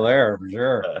hassle there, for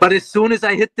sure. But as soon as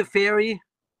I hit the ferry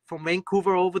from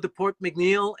Vancouver over to Port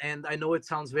McNeill, and I know it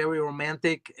sounds very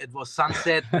romantic, it was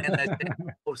sunset, and I said,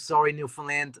 oh, sorry,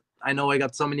 Newfoundland. I know I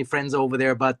got so many friends over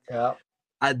there, but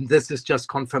this is just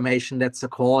confirmation. That's a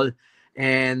call.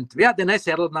 And then I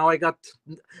settled. Now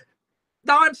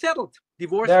I'm settled.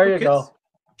 Divorced. There you go.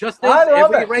 Just as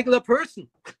every regular person.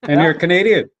 And you're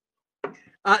Canadian?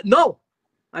 No,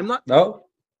 I'm not. No,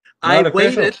 I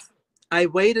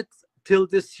waited till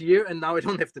this year, and now I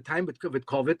don't have the time with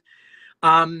COVID.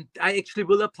 I actually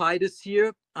will apply this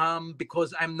year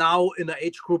because I'm now in an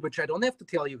age group, which I don't have to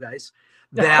tell you guys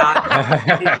that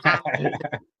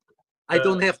I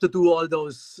don't have to do all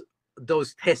those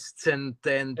tests and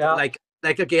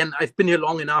like again, I've been here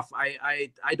long enough. I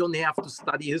don't have to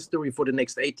study history for the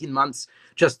next 18 months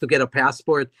just to get a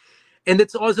passport. And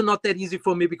it's also not that easy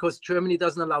for me because Germany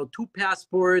doesn't allow 2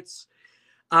 passports.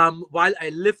 While I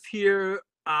live here,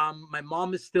 my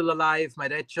mom is still alive. My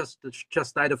dad just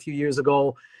died a few years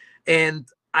ago. And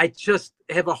I just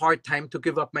have a hard time to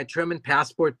give up my German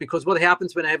passport because what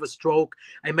happens when I have a stroke,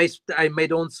 I may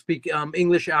don't speak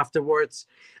English afterwards.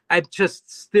 I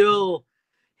just still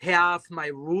have my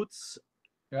roots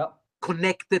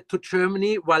connected to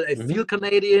Germany. While I feel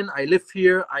Canadian, I live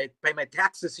here, I pay my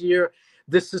taxes here.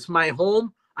 This is my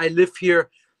home. I live here.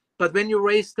 But when you're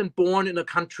raised and born in a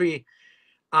country,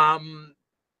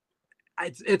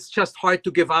 it's just hard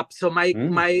to give up. So my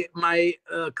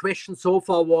question so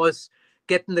far was,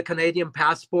 getting the Canadian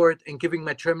passport and giving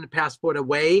my German passport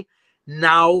away.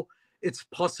 Now it's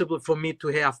possible for me to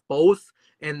have both.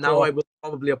 And now I will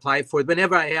probably apply for it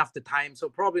whenever I have the time. So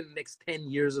probably in the next 10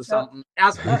 years or something.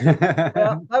 Ask me.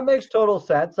 Yeah, that makes total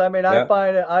sense. I mean, I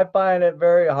find it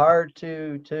very hard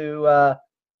to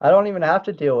I don't even have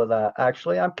to deal with that.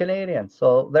 Actually, I'm Canadian.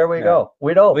 So there we go.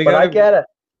 We don't, but I get it.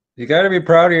 You got to be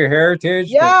proud of your heritage.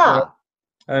 Yeah.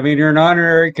 I mean, you're an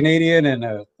honorary Canadian and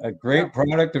a great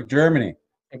product of Germany.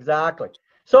 Exactly.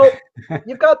 So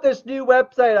you've got this new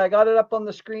website. I got it up on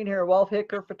the screen here,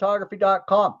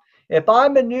 RolfHickerPhotography.com. If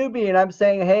I'm a newbie and I'm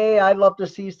saying, hey, I'd love to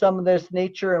see some of this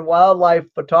nature and wildlife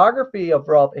photography of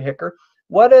Rolf Hicker,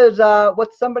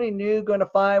 what's somebody new going to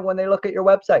find when they look at your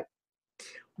website?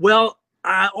 Well,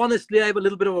 honestly, I have a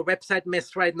little bit of a website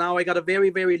mess right now. I got a very,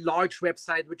 very large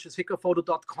website, which is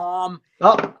hickerphoto.com.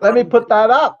 Oh, let me put that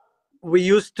up. We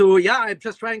used to, I'm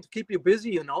just trying to keep you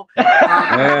busy, you know.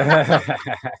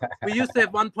 We used to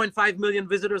have 1.5 million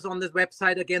visitors on this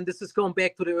website. Again, this is going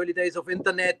back to the early days of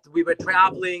internet. We were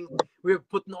traveling. We were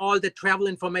putting all the travel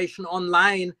information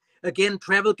online. Again,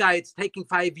 travel guides taking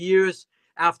 5 years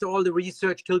after all the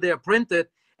research till they're printed.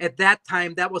 At that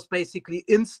time, that was basically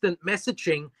instant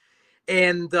messaging.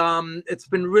 And it's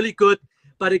been really good.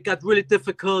 But it got really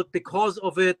difficult because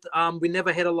of it. We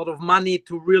never had a lot of money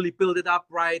to really build it up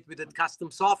right. We did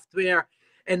custom software.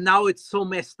 And now it's so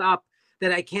messed up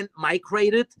that I can't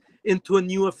migrate it into a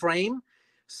newer frame.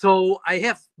 So I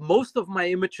have most of my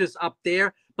images up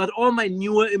there, but all my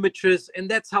newer images, and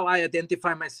that's how I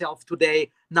identify myself today,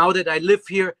 now that I live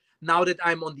here, now that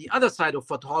I'm on the other side of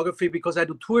photography, because I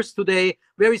do tours today,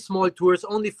 very small tours,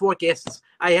 only 4 guests.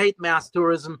 I hate mass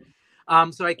tourism.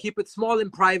 So I keep it small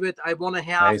and private. I want to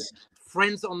have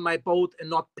friends on my boat and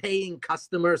not paying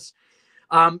customers.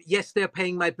 Yes, they're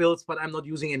paying my bills, but I'm not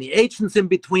using any agents in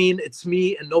between. It's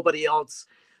me and nobody else.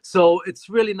 So it's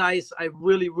really nice. I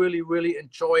really, really, really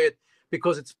enjoy it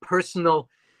because it's personal.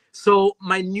 So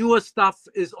my newer stuff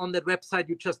is on that website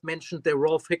you just mentioned, the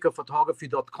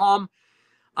RolfHickerPhotography.com.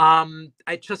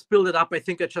 I just built it up. I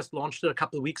think I just launched it a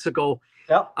couple of weeks ago.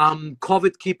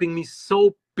 COVID keeping me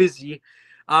so busy.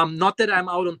 Not that I'm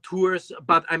out on tours,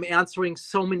 but I'm answering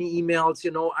so many emails.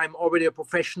 You know, I'm already a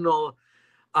professional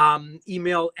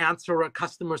email answerer,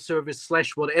 customer service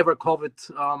 / whatever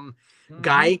COVID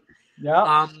guy.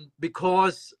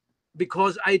 Because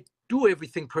I do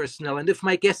everything personal. And if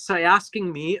my guests are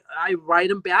asking me, I write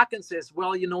them back and says,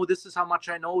 well, you know, this is how much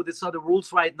I know. These are the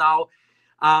rules right now.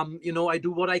 You know, I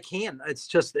do what I can.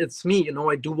 It's me, you know,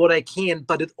 I do what I can,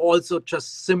 but it also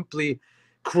just simply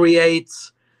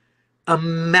creates a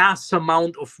mass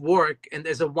amount of work. And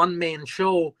as a one-man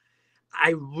show,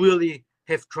 I really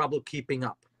have trouble keeping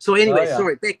up. So anyway,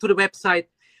 sorry, back to the website.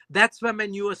 That's where my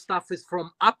newer stuff is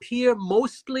from. Up here,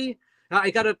 mostly,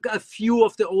 I got a few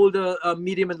of the older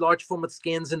medium and large format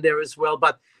scans in there as well,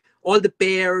 but all the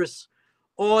bears,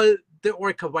 all the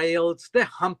orca whales, the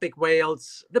humpback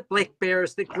whales, the black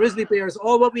bears, the grizzly bears,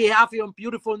 all what we have here on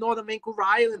beautiful Northern Vancouver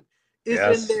Island is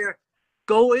in there.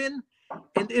 Go in.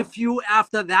 And if you,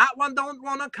 after that one, don't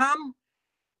want to come,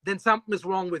 then something is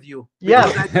wrong with you.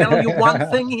 Because I tell you one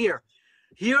thing here.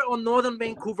 Here on Northern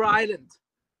Vancouver Island,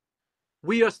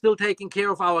 we are still taking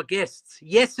care of our guests.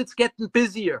 Yes, it's getting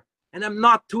busier. And I'm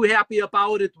not too happy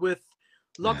about it with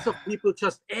lots of people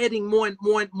just adding more and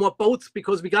more and more boats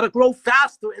because we got to grow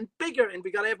faster and bigger and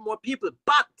we got to have more people.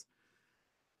 But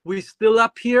we still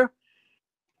up here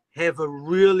have a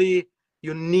really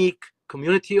unique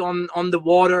community on the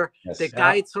water. The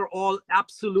guides are all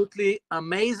absolutely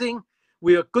amazing.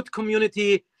 We're a good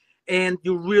community and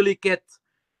you really get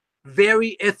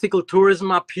very ethical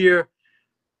tourism up here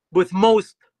with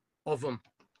most of them.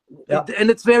 And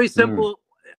it's very simple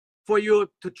for you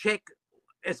to check.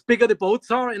 As bigger the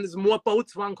boats are and as more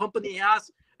boats one company has,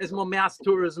 as more mass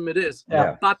tourism it is.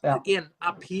 But again,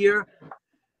 up here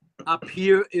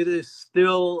it is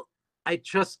still, I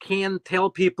just can't tell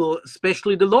people,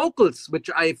 especially the locals, which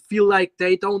I feel like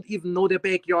they don't even know their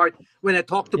backyard. When I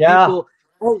talk to people,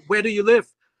 oh, where do you live?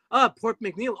 Port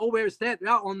McNeil. Oh, where is that?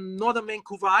 Yeah, on Northern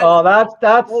Vancouver Island. Oh, that's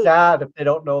sad if they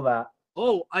don't know that.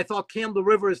 Oh, I thought Campbell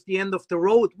River is the end of the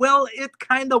road. Well, it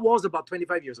kind of was about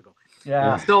 25 years ago.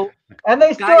 So, and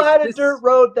they still had a dirt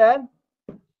road then?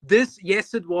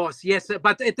 Yes, it was. Yes,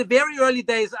 but at the very early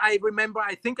days, I remember,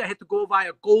 I think I had to go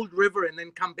via Gold River and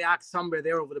then come back somewhere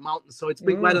there over the mountains. So it's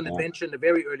been quite an adventure in the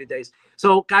very early days.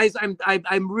 So, guys,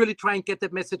 I'm really trying to get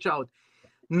that message out.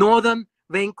 Northern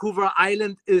Vancouver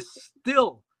Island is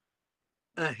still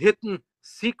a hidden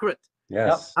secret.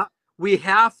 We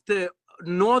have the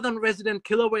northern resident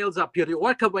killer whales up here, the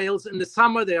orca whales. In the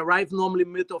summer, they arrive normally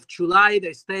mid of July.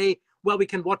 They stay well, we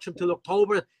can watch them till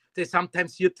October. They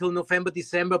sometimes here till November,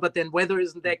 December, but then weather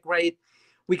isn't that great.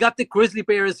 We got the grizzly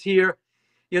bears here,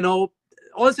 you know,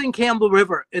 also in Campbell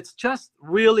River. It's just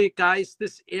really, guys,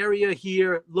 this area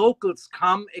here, locals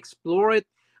come, explore it.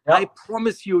 Yep. I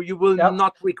promise you, you will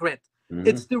not regret.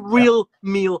 It's the real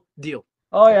meal deal.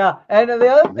 Oh, yeah. And the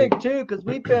other thing, too, because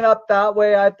we've been up that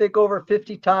way, I think, over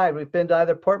 50 times. We've been to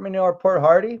either Port Manil or Port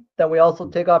Hardy. Then we also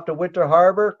take off to Winter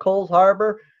Harbor, Coles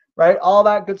Harbor, right? All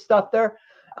that good stuff there.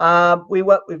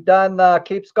 We've done the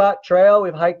Cape Scott Trail.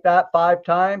 We've hiked that 5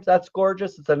 times. That's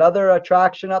gorgeous. It's another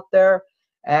attraction up there.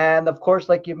 And, of course,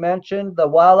 like you mentioned, the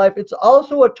wildlife. It's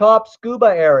also a top scuba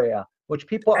area, which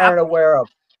people aren't aware of.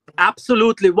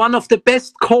 Absolutely. One of the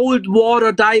best cold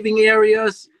water diving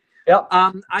areas. Yep.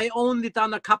 I only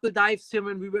done a couple dives here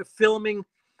when we were filming.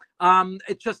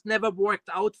 It just never worked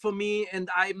out for me, and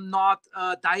I'm not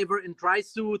a diver in dry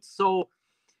suits, so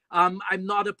I'm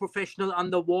not a professional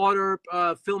underwater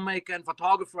filmmaker and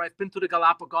photographer. I've been to the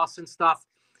Galapagos and stuff,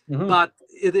 but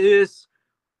it is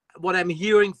what I'm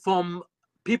hearing from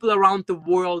people around the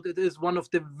world. It is one of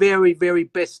the very, very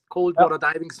best cold water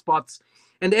diving spots.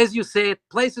 And as you said,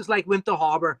 places like Winter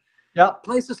Harbor,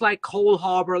 places like Cole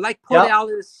Harbor, like Port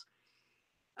Alice,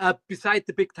 beside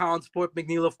the big towns, Port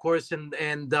McNeill, of course,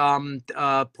 and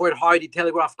Port Hardy,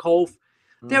 Telegraph Cove.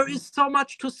 There is so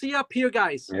much to see up here,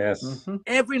 guys. Yes.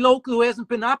 Every local who hasn't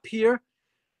been up here,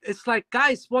 it's like,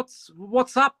 guys,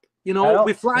 what's up? You know,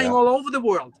 we're flying all over the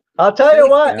world. I'll tell you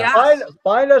what,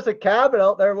 find us a cabin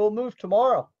out there. We'll move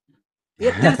tomorrow.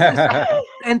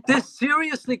 And this,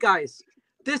 seriously, guys,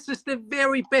 this is the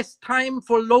very best time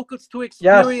for locals to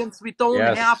experience. We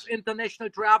don't have international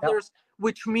travelers,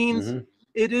 which means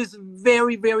it is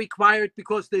very, very quiet,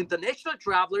 because the international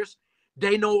travelers,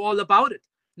 they know all about it.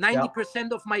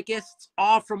 90% of my guests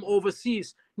are from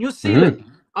overseas. New Zealand,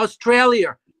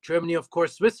 Australia, Germany, of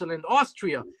course, Switzerland,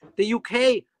 Austria, the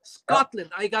UK,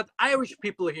 Scotland. I got Irish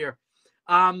people here.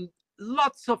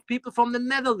 Lots of people from the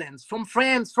Netherlands, from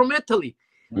France, from Italy.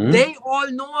 They all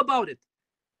know about it.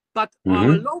 But our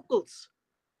locals,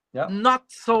 not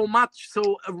so much.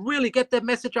 So really get that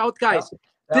message out, guys.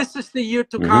 This is the year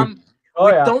to come.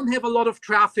 We don't have a lot of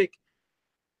traffic.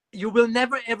 You will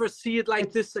never, ever see it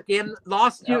like this again.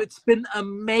 Last year, it's been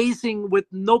amazing with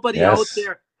nobody out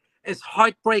there. As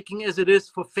heartbreaking as it is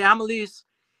for families,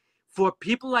 for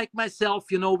people like myself,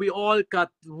 you know, we all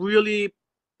got really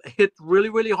hit really,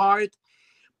 really hard.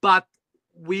 But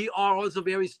we are also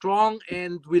very strong,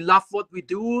 and we love what we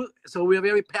do. So we are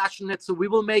very passionate. So we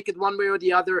will make it one way or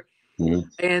the other.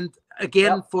 And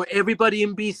again, for everybody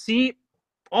in BC,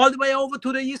 all the way over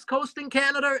to the East Coast in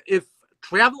Canada, if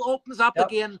travel opens up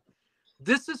again,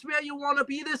 this is where you want to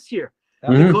be this year,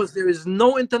 because there is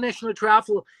no international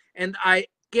travel, and I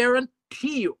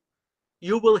guarantee you,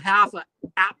 you will have an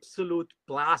absolute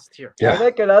blast here. I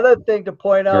think another thing to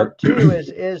point out too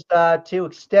is to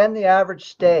extend the average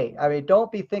stay. I mean,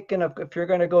 don't be thinking of, if you're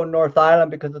going to go North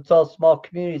Island because it's all small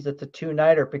communities, it's a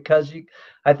 2-nighter, because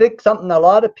I think something a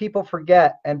lot of people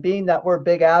forget, and being that we're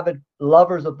big avid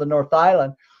lovers of the North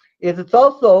Island, is it's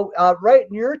also right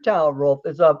in your town, Rolf,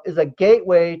 is a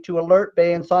gateway to Alert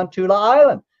Bay and Sontula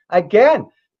Island. Again,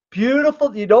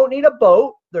 beautiful. You don't need a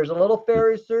boat. There's a little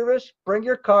ferry service. Bring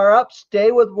your car up,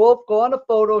 stay with Wolf, go on a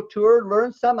photo tour,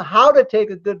 learn how to take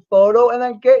a good photo, and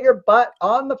then get your butt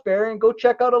on the ferry and go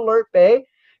check out Alert Bay.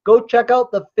 Go check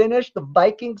out the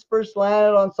Vikings first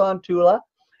landed on Sontula.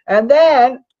 And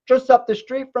then just up the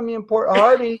street from you in Port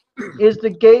Hardy is the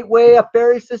gateway, a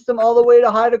ferry system all the way to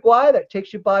Haida Gwaii that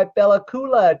takes you by Bella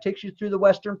Coola. It takes you through the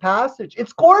Western Passage.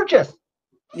 It's gorgeous.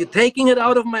 You're taking it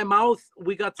out of my mouth.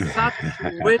 We got such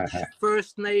rich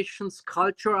First Nations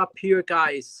culture up here,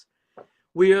 guys.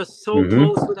 We are so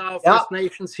close with our First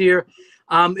Nations here.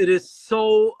 It is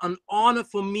so an honor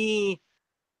for me,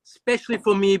 especially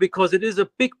for me, because it is a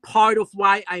big part of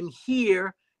why I'm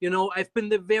here. You know, I've been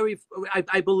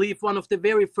I believe one of the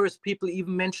very first people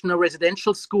even mentioned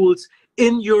residential schools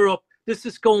in Europe. This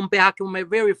is going back on my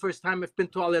very first time I've been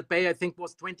to Alert Bay, I think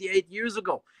was 28 years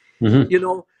ago. You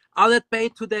know, Alert Bay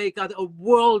today got a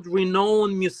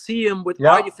world-renowned museum with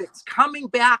artifacts coming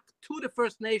back to the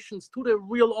First Nations, to the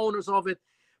real owners of it,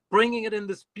 bringing it in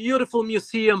this beautiful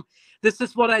museum. This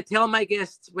is what I tell my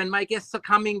guests. When my guests are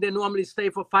coming, they normally stay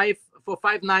for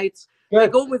five nights. They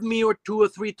go with me or 2 or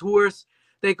 3 tours.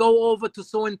 They go over to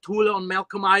Sointula on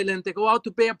Malcolm Island. They go out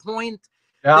to Bear Point.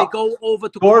 They go over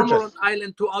to Cormorant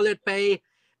Island, to Alert Bay.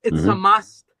 It's a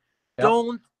must.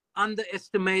 Don't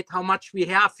underestimate how much we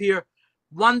have here.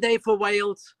 1 day for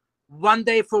whales, 1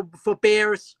 day for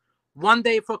bears, 1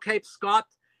 day for Cape Scott,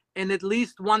 and at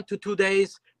least 1 to 2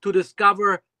 days to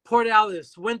discover Port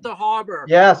Alice, Winter Harbor,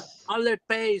 yes, Alert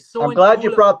Bay, I'm glad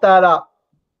you brought that up.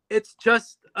 It's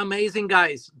just amazing,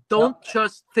 guys. Don't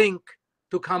just think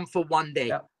to come for one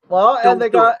day. Well,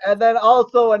 and then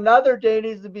also another day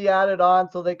needs to be added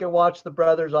on so they can watch the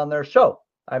brothers on their show.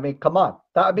 I mean, come on.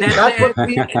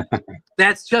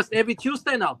 That's just every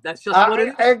Tuesday now. That's just what it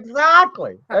is.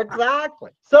 Exactly.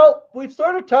 So we've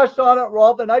sort of touched on it,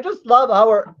 Rolf, and I just love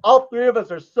how all three of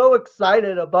us are so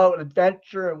excited about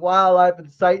adventure and wildlife and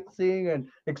sightseeing and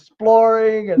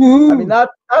exploring. And I mean,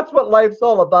 that's what life's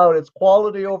all about. It's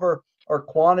quality over or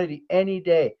quantity any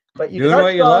day. But you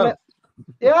touched on it.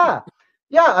 Yeah.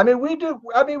 Yeah, I mean we do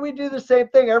the same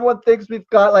thing. Everyone thinks we've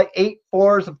got like 8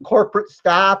 floors of corporate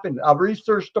staff and a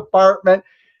research department.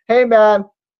 Hey man,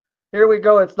 here we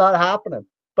go. It's not happening.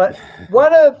 But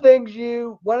one of the things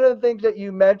that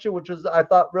you mentioned, which was I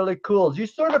thought really cool, is you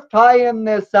sort of tie in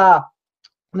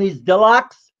these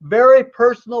deluxe, very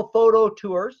personal photo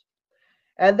tours.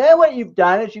 And then what you've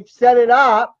done is you've set it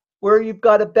up where you've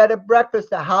got a bed and breakfast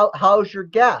to house your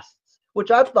guests,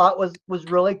 which I thought was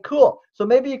really cool. So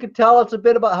maybe you could tell us a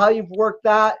bit about how you've worked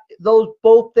those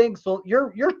both things. So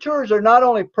your tours are not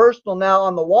only personal now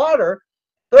on the water,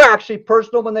 they're actually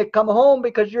personal when they come home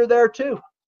because you're there too.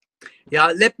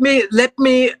 Yeah, let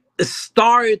me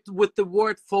start with the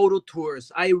word photo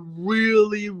tours. I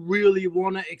really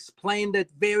want to explain that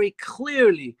very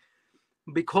clearly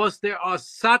because there are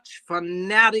such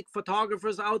fanatic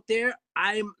photographers out there.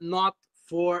 I'm not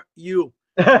for you.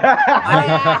 No,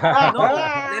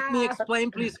 let me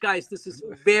explain, please, guys. This is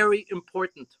very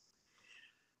important.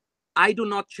 I do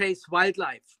not chase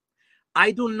wildlife.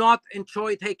 I do not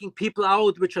enjoy taking people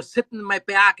out which are sitting in my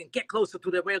back and get closer to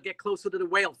the whale, get closer to the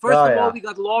whale. First of all, we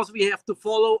got laws we have to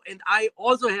follow, and I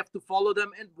also have to follow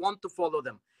them and want to follow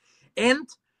them. And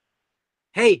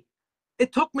hey,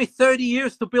 it took me 30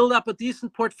 years to build up a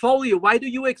decent portfolio. Why do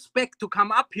you expect to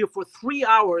come up here for 3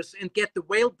 hours and get the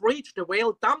whale breach, the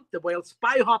whale dump, the whale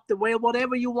spy hop, the whale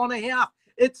whatever you want to have?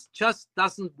 It just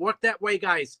doesn't work that way,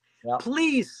 guys. Yeah.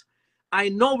 Please, I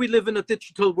know we live in a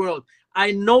digital world.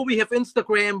 I know we have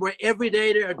Instagram where every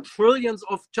day there are trillions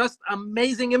of just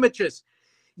amazing images.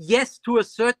 Yes, to a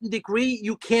certain degree,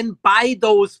 you can buy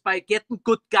those by getting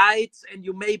good guides and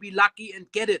you may be lucky and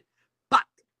get it.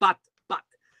 But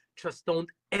just don't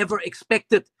ever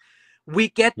expect it. We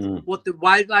get what the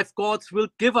wildlife gods will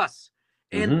give us.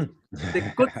 And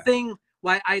the good thing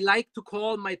why I like to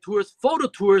call my tours photo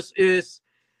tours is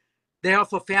they are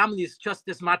for families just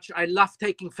as much. I love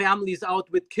taking families out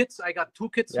with kids. I got 2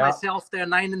 kids myself. They're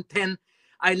 9 and 10.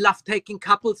 I love taking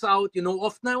couples out. You know,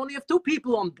 often I only have 2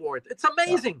 people on board. It's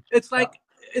amazing. Yeah. It's like,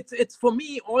 it's for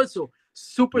me also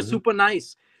super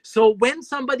nice. So when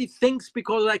somebody thinks,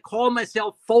 because I call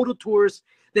myself photo tours,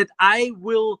 that I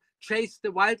will chase the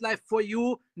wildlife for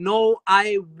you, no,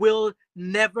 I will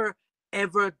never,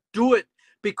 ever do it.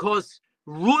 Because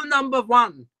rule number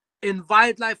 1 in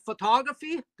wildlife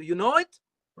photography, do you know it?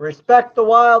 Respect the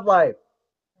wildlife.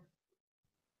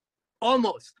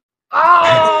 Almost.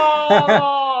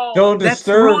 Oh! Don't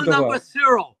disturb That's rule number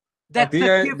 0. That's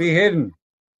be hidden.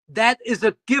 That is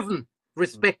a given.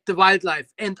 Respect the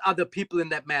wildlife and other people in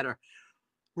that matter.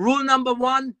 Rule number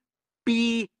 1,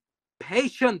 be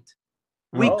patient.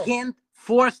 We can't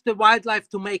force the wildlife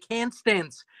to make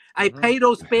handstands. I pay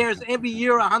those bears every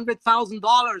year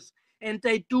 $100,000, and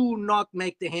they do not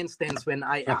make the handstands when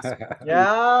I ask.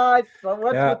 So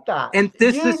what's with that? And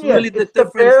this is really the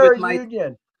difference with my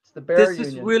union. This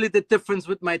is really the difference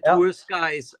with my tours,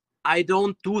 guys. I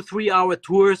don't do 3-hour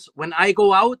tours. When I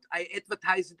go out, I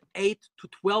advertise it 8 to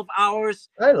 12 hours.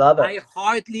 I love it. I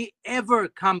hardly ever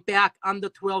come back under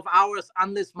 12 hours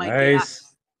unless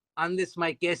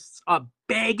my guests are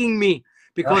begging me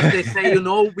because they say, you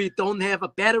know, we don't have a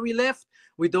battery left.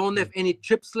 We don't have any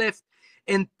chips left.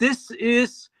 And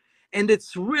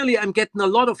it's really, I'm getting a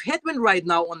lot of headwind right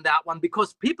now on that one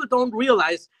because people don't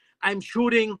realize I'm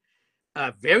shooting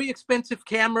a very expensive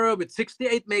camera with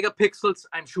 68 megapixels.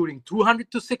 I'm shooting 200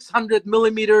 to 600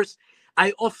 millimeters.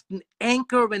 I often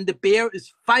anchor when the bear is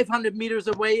 500 meters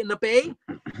away in the bay,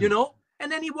 you know,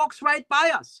 and then he walks right by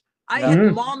us. I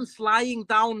had moms lying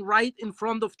down right in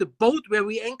front of the boat where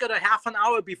we anchored a half an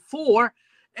hour before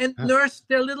and nursed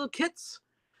their little kids.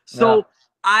 So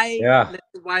I let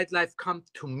the wildlife come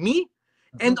to me.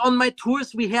 And on my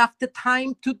tours, we have the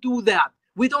time to do that.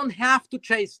 We don't have to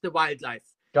chase the wildlife.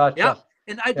 Gotcha. Yeah.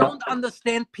 And I don't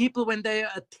understand people when they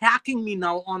are attacking me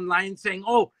now online saying,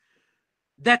 oh,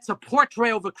 that's a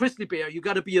portrait of a grizzly bear. You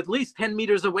got to be at least 10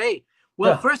 meters away.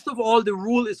 Well, first of all, the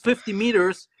rule is 50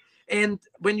 meters. And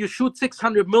when you shoot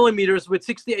 600 millimeters with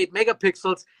 68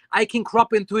 megapixels, I can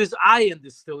crop into his eye and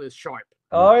this still is sharp.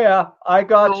 Oh yeah, I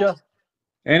gotcha. So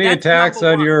any that's attacks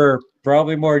number on one. your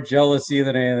probably more jealousy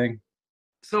than anything.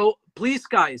 So please,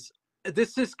 guys,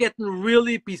 this is getting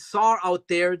really bizarre out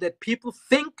there that people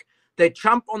think they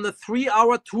jump on the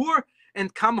 3-hour tour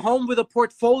and come home with a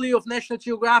portfolio of National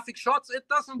Geographic shots. It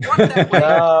doesn't work that way.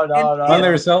 No, no, And no, On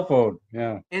their no. cell phone.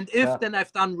 Yeah. And if Yeah. then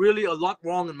I've done really a lot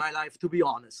wrong in my life, to be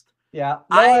honest. Yeah,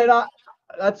 no,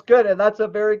 that's good, and that's a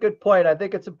very good point. I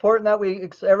think it's important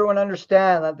that everyone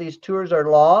understand that these tours are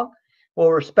long.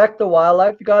 We'll respect the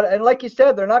wildlife. You got, and like you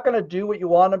said, they're not going to do what you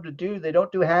want them to do. They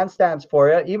don't do handstands for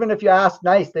you. Even if you ask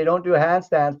nice, they don't do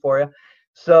handstands for you.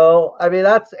 So I mean,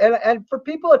 that's and for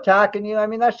people attacking you, I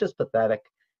mean, that's just pathetic.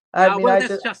 I Yeah, mean, well,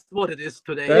 that's just what it is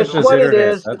today. That's it's what it internet.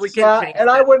 is. We That's, can Yeah, change and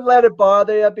I that. wouldn't let it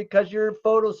bother you because your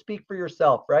photos speak for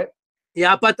yourself, right?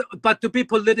 Yeah, but to be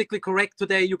politically correct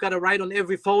today, you got to write on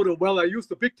every photo, well, I used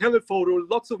a big telephoto,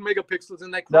 lots of megapixels,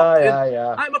 and I cropped in.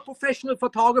 Yeah. I'm a professional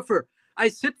photographer. I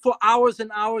sit for hours and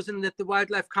hours and let the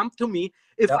wildlife come to me.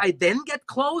 If I then get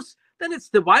close, then it's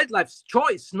the wildlife's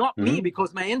choice, not me,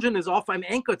 because my engine is off. I'm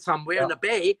anchored somewhere in a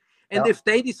bay. And if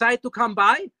they decide to come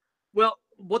by, well,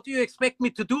 what do you expect me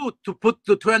to do?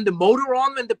 To turn the motor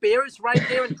on when the bear is right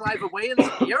there and drive away and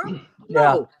scare?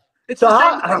 No. It's the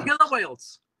same with the killer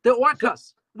whales. The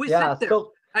orcas. We sit there.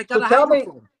 I got a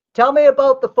hydrophone. Tell me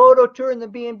about the photo tour in the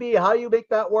B&B. How you make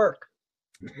that work?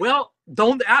 Well,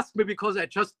 don't ask me because I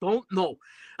just don't know.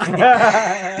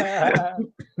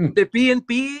 The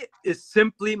B&B is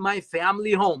simply my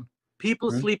family home. People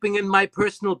sleeping in my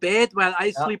personal bed while I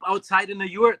sleep outside in a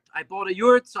yurt. I bought a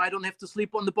yurt so I don't have to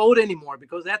sleep on the boat anymore,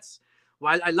 because that's,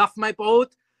 while I love my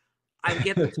boat, I'm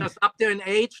getting just up there in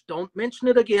age. Don't mention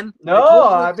it again. No,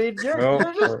 I mean,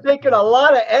 you're just making a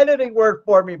lot of editing work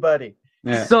for me, buddy.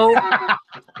 Yeah. So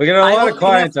we get a lot of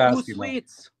clients asking.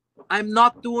 Suites. I'm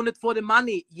not doing it for the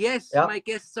money. Yes, my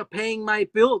guests are paying my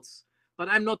bills, but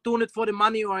I'm not doing it for the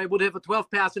money, or I would have a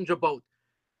 12-passenger boat.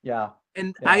 Yeah.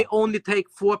 And I only take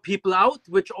 4 people out,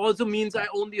 which also means I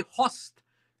only host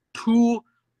 2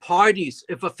 parties.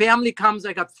 If a family comes,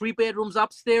 I got 3 bedrooms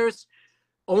upstairs,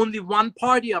 only 1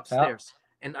 party upstairs.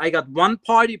 And I got 1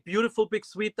 party, beautiful big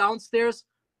suite downstairs,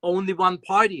 only 1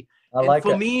 party. And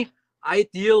for me,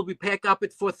 ideal, we pack up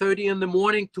at 4:30 in the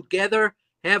morning together,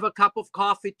 have a cup of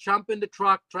coffee, jump in the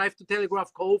truck, drive to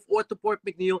Telegraph Cove or to Port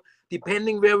McNeill,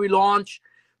 depending where we launch.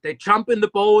 They jump in the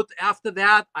boat. After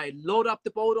that, I load up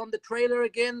the boat on the trailer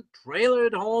again, trailer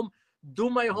it home, do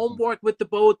my homework with the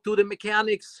boat, do the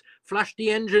mechanics, flush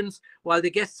the engines while the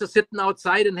guests are sitting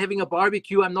outside and having a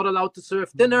barbecue. I'm not allowed to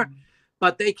serve dinner,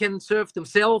 but they can serve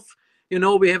themselves. You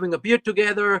know, we're having a beer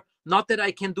together. Not that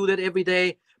I can do that every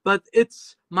day, but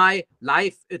it's my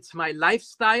life. It's my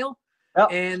lifestyle.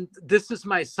 And this is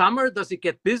my summer. Does it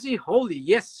get busy? Holy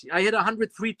yes. I had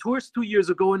 103 tours 2 years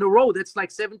ago in a row. That's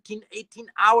like 17, 18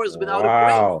 hours without a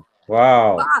break.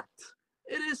 Wow. But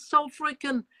it is so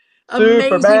freaking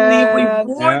amazingly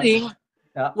rewarding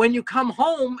when you come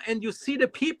home and you see the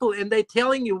people and they're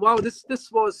telling you, wow, this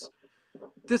was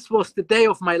the day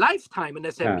of my lifetime. And I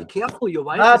said, be careful, your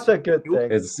wife. That's a good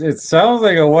thing. It sounds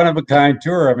like a one-of-a-kind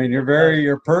tour. I mean,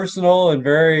 you're personal and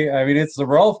very, I mean, it's the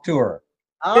Rolf tour.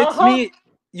 It's me.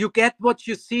 You get what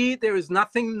you see. There is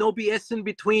nothing, no BS in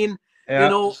between. You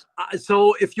know,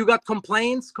 so if you got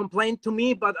complaints, complain to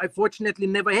me, but I fortunately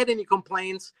never had any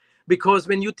complaints, because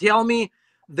when you tell me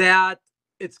that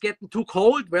it's getting too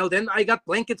cold, well, then I got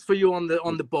blankets for you on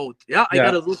the boat. I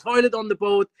got a little toilet on the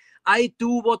boat. I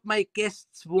do what my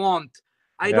guests want.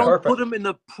 I don't put them in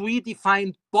a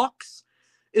predefined box.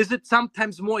 Is it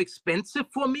sometimes more expensive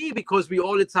for me because we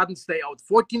all of a sudden stay out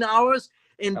 14 hours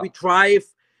and we drive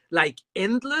like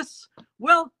endless?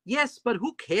 Well, yes, but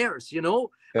who cares, you know?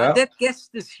 That guest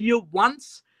is here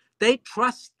once. They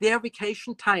trust their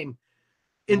vacation time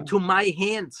into my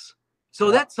hands.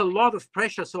 So that's a lot of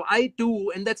pressure. So I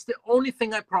do, and that's the only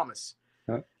thing I promise.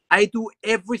 I do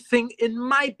everything in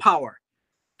my power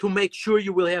to make sure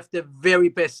you will have the very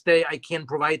best day I can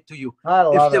provide to you.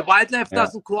 If the wildlife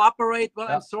doesn't cooperate, well,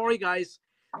 I'm sorry, guys.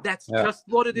 That's just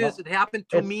what it is. It happened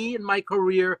to me in my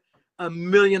career a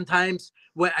million times,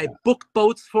 where I booked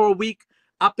boats for a week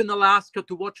up in Alaska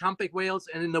to watch humpback whales,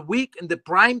 and in a week, in the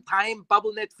prime time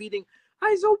bubble net feeding,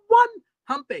 I saw 1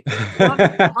 humpback,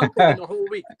 in a whole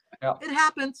week. It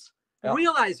happens.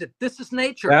 Realize it. This is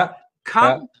nature.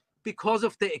 Come because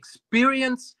of the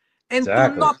experience, and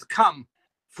do not come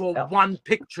for 1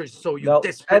 picture. So you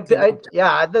desperately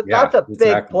that's a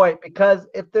big point, because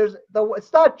if there's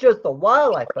it's not just the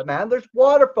wildlife, but man, there's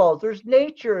waterfalls, there's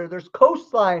nature, there's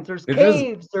coastlines, there's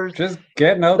caves, there's just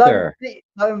getting out there.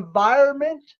 The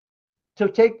environment to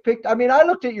take pictures. I mean, I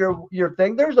looked at your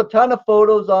thing. There's a ton of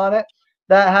photos on it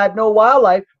that had no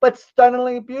wildlife, but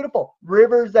stunningly beautiful.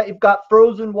 Rivers that you've got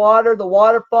frozen water, the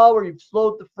waterfall where you've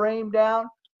slowed the frame down.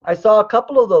 I saw a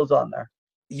couple of those on there.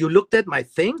 You looked at my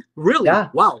thing? Really? Yeah.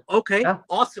 Wow. Okay. Yeah.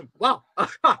 Awesome. Wow.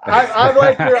 I'm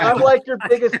like your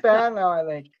biggest fan now, I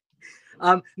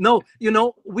think. No,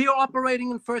 we are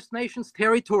operating in First Nations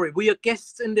territory. We are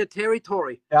guests in their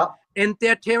territory. Yeah. And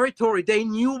their territory, they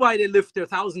knew why they lived there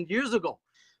 1,000 years ago.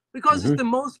 Because it's the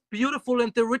most beautiful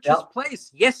and the richest place.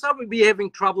 Yes, I will be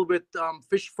having trouble with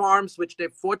fish farms, which they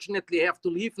fortunately have to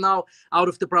leave now out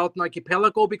of the Broughton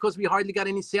Archipelago because we hardly got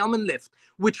any salmon left,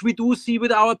 which we do see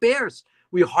with our bears.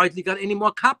 We hardly got any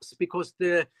more cubs because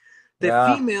the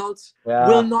females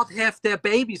will not have their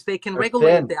babies. They can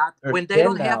regulate that when they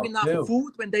don't have enough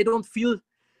food, when they don't feel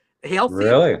healthy.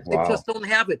 Really? They just don't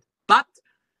have it. But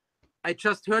I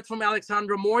just heard from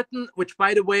Alexandra Morton, which,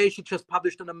 by the way, she just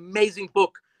published an amazing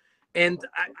book. And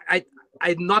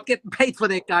I'm not getting paid for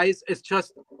that, guys. It's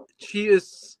just, she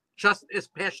is just as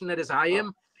passionate as I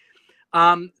am.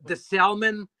 The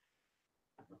salmon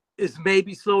is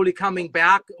maybe slowly coming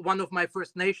back. One of my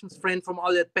First Nations friends from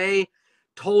Outlet Bay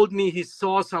told me he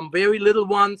saw some very little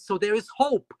ones. So there is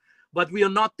hope, but we are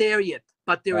not there yet.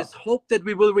 But there is hope that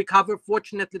we will recover.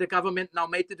 Fortunately, the government now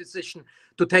made the decision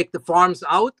to take the farms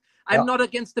out. I'm not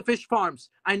against the fish farms.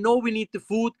 I know we need the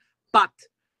food, but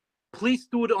please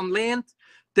do it on land.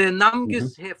 The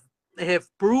Namgis have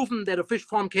proven that a fish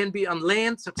farm can be on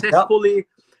land successfully,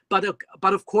 but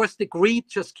of course the greed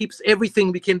just keeps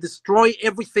everything. We can destroy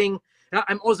everything.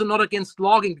 I'm also not against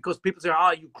logging because people say,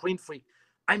 you green freak.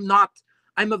 I'm not.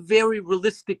 I'm a very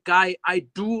realistic guy. I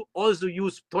do also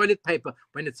use toilet paper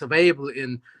when it's available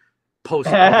in post.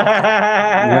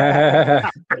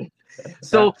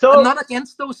 So I'm not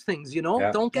against those things,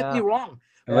 Don't get me wrong.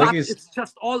 But it's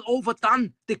just all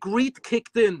overdone. The greed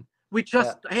kicked in. We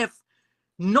just have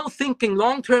no thinking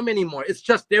long term anymore. It's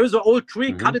just there is an old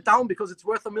tree, cut it down because it's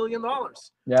worth $1 million.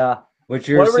 Yeah. What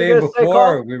you were saying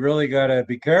before, we really got to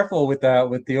be careful with that,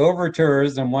 with the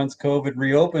over-tourism once COVID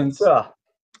reopens.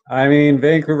 I mean,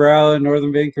 Vancouver Island,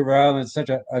 Northern Vancouver Island is such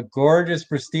a gorgeous,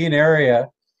 pristine area.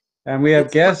 And we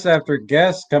have guests after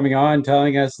guests coming on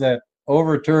telling us that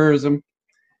over-tourism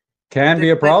can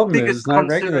be a problem if it's not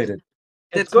regulated.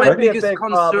 It's going to be a big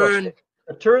concern.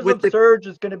 The tourism surge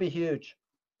is going to be huge.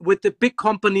 With the big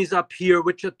companies up here,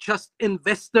 which are just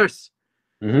investors,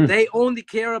 they only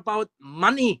care about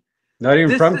money. Not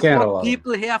even from Canada. This is what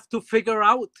people have to figure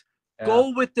out.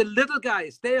 Go with the little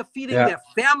guys. They are feeding their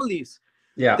families.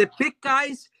 The big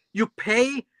guys, you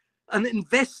pay an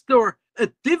investor a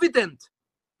dividend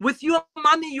with your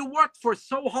money you worked for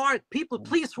so hard. People,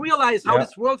 please realize how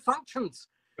this world functions.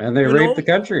 And they rape the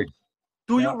country.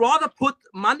 Do you rather put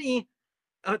money,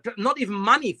 not even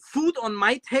money, food on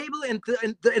my table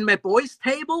and my boys'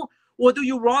 table, or do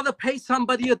you rather pay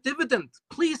somebody a dividend?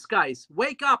 Please, guys,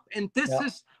 wake up. And this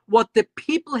is what the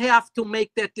people have to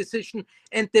make that decision.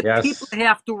 And the people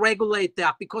have to regulate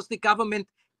that because the government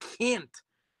can't.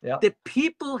 The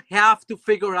people have to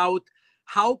figure out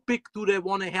how big do they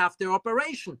want to have their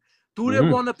operation. Do they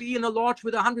want to be in a lodge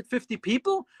with 150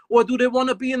 people, or do they want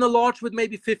to be in a lodge with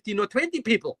maybe 15 or 20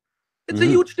 people? It's a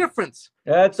huge difference.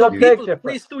 Yeah, it's a big difference.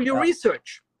 Please do your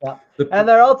research. Yeah. And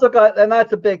they're also and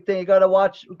that's a big thing. You got to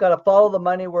watch, you got to follow the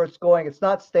money where it's going. It's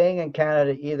not staying in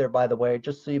Canada either, by the way,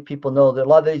 just so you people know that a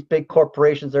lot of these big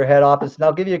corporations, their head office. And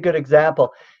I'll give you a good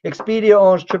example. Expedia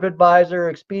owns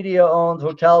TripAdvisor, Expedia owns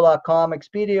Hotel.com,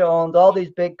 Expedia owns all these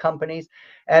big companies,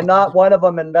 and not one of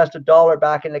them invest $1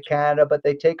 back into Canada, but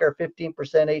they take our 15%,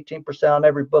 18% on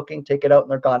every booking, take it out,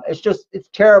 and they're gone. It's just, it's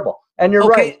terrible. And you're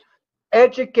right.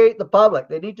 Educate the public.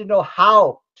 They need to know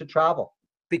how to travel.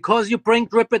 Because you bring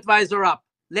TripAdvisor up,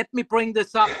 let me bring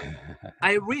this up.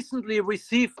 I recently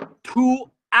received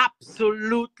 2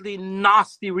 absolutely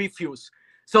nasty reviews.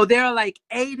 So there are like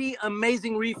 80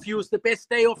 amazing reviews, the best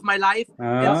day of my life.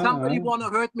 And somebody want to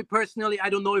hurt me personally. I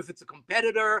don't know if it's a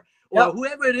competitor or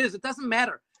whoever it is. It doesn't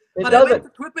matter. But I went to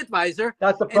TripAdvisor.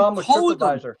 That's the problem with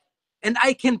TripAdvisor. And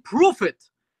I can prove it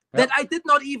that I did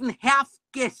not even have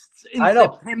guests in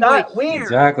September.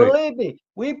 Believe me,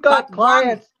 we've got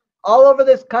clients all over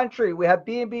this country. We have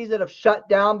B&Bs that have shut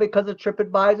down because of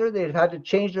TripAdvisor. They've had to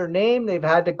change their name. They've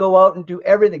had to go out and do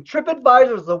everything.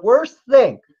 TripAdvisor is the worst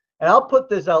thing. And I'll put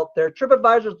this out there.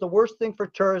 TripAdvisor is the worst thing for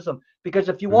tourism, because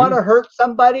if you want to hurt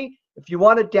somebody, if you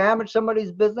want to damage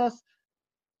somebody's business,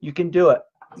 you can do it.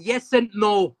 Yes and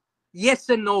no. Yes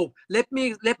and no. Let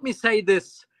me say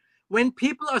this. When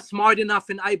people are smart enough,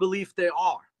 and I believe they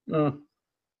are,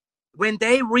 when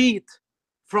they read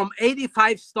from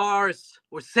 85 stars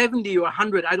or 70 or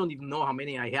 100, I don't even know how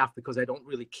many I have because I don't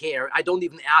really care. I don't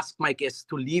even ask my guests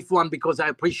to leave one because I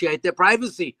appreciate their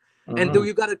privacy. And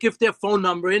you got to give their phone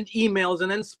number and emails, and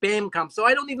then spam comes. So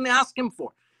I don't even ask them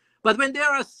for. But when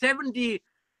there are 70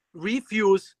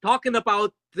 reviews talking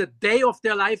about the day of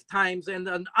their lifetimes and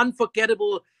an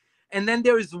unforgettable, and then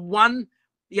there is one,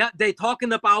 they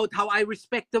talking about how I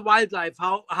respect the wildlife,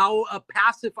 how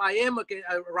passive I am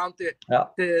around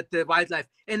the wildlife.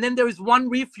 And then there is one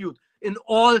review in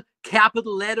all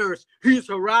capital letters, he's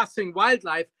harassing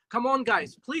wildlife. Come on,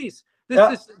 guys, please.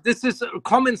 This is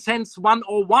common sense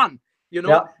 101, you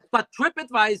know. But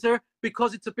TripAdvisor,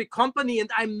 because it's a big company and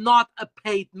I'm not a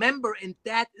paid member, and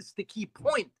that is the key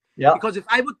point. Because if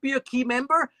I would be a key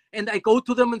member and I go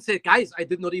to them and say, guys, I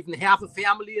did not even have a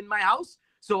family in my house,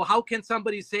 so how can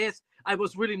somebody say I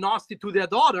was really nasty to their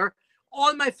daughter?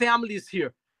 All my families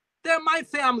here, they're my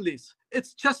families.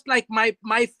 It's just like my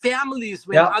families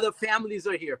when other families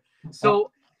are here. So,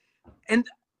 and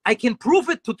I can prove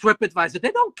it to TripAdvisor.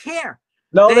 They don't care.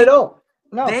 No, they don't.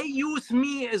 No. They use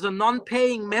me as a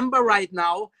non-paying member right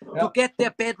now to get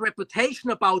their bad reputation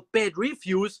about bad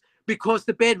reviews, because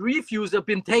the bad reviews have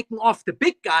been taken off the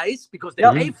big guys because they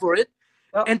pay for it.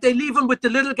 And they leave them with the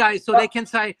little guys, so they can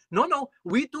say, no,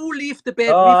 we do leave the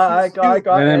bad reviews.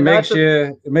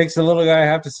 And it makes the little guy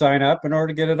have to sign up in order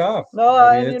to get it off. No,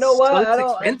 and you know what?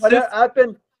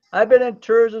 I've been in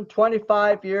tourism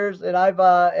 25 years, and I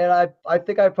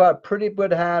think I've got a pretty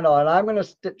good handle. And I'm going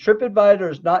to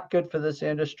TripAdvisor is not good for this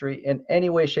industry in any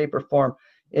way, shape, or form.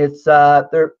 It's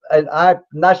and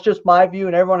that's just my view,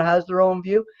 and everyone has their own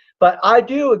view. But I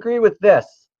do agree with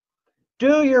this.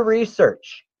 Do your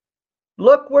research.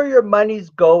 Look where your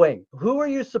money's going. Who are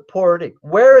you supporting?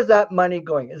 Where is that money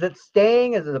going? Is it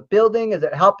staying? Is it a building? Is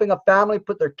it helping a family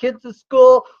put their kids to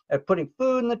school and putting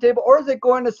food on the table? Or is it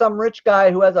going to some rich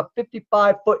guy who has a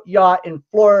 55-foot yacht in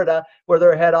Florida where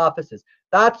their head office is?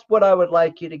 That's what I would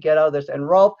like you to get out of this. And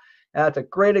Rolf, that's a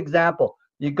great example.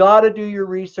 You got to do your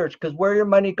research, because where your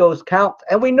money goes counts.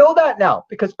 And we know that now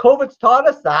because COVID's taught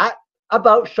us that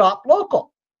about shop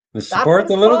local. Support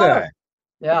the little guy.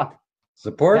 Yeah.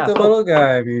 Support the little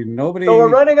guy. I mean, nobody. So we're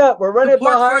running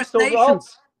behind First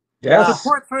Nations. Yes.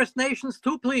 Support First Nations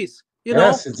too, please. You know.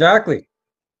 Yes, exactly.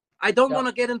 I don't want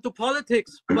to get into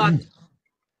politics, but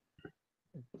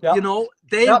you know,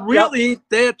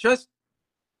 they're just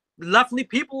lovely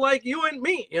people like you and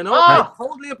me. You know, I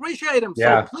totally appreciate them.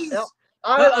 So please,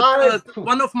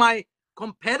 one of my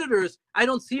competitors, I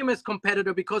don't see him as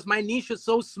competitor because my niche is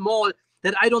so small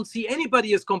that I don't see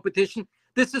anybody as competition.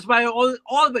 This is why I always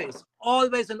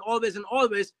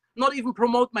not even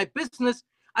promote my business.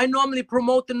 I normally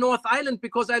promote the North Island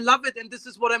because I love it, and this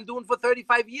is what I'm doing for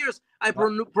 35 years. I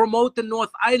promote the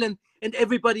North Island, and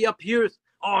everybody up here is,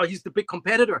 oh, he's the big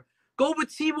competitor. Go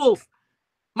with Seawolf.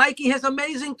 Mikey has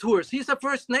amazing tours. He's a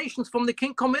First Nations from the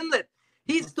King Com Inlet.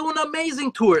 He's doing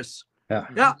amazing tours.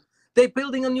 Yeah. They're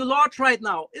building a new lodge right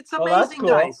now. It's amazing,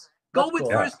 guys. Go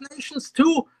with First Nations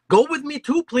too. Go with me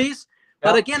too, please.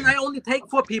 But again, I only take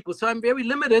 4 people, so I'm very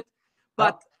limited.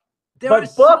 But there are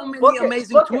so many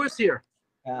amazing tours here.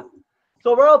 Yeah.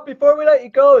 So, Rolf, before we let you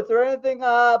go, is there anything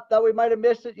that we might have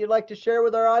missed that you'd like to share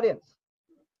with our audience?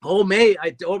 Oh, May,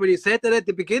 I already said that at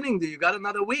the beginning. You got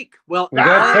another week. Well, we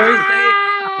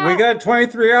got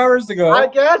 23 hours to go. I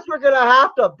guess we're going to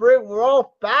have to bring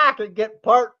Rolf back and get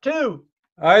part 2.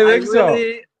 I think so.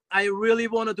 I really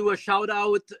want to do a shout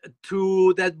out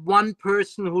to that one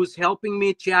person who's helping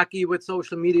me, Jackie, with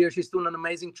social media. She's doing an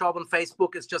amazing job on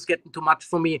Facebook. It's just getting too much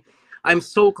for me. I'm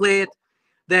so glad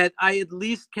that I at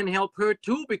least can help her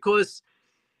too, because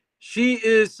she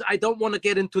is, I don't want to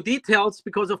get into details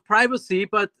because of privacy,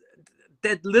 but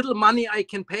that little money I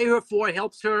can pay her for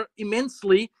helps her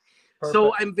immensely. Perfect.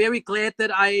 So I'm very glad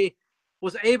that I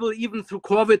was able, even through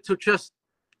COVID, to just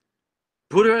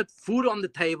put her food on the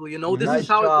table. You know, this is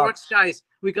how it works, guys.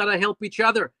 We got to help each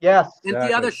other. Yes. And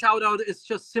the other shout out is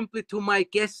just simply to my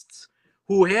guests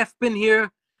who have been here.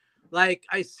 Like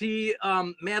I see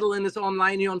Madeline is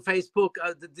online here on Facebook.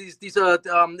 These are,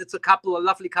 it's a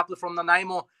lovely couple from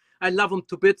Nanaimo. I love them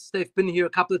to bits. They've been here a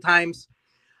couple of times.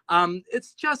 My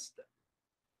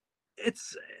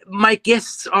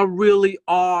guests are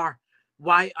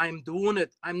why I'm doing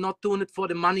it. I'm not doing it for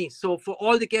the money. So for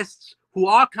all the guests who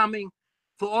are coming,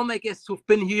 for all my guests who've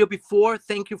been here before,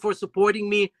 thank you for supporting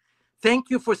me.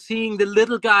 Thank you for seeing the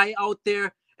little guy out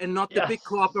there and not the big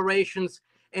corporations.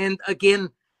 And again,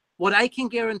 what I can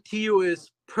guarantee you is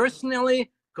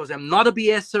personally, because I'm not a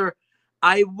BSer,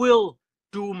 I will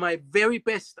do my very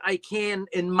best I can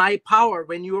in my power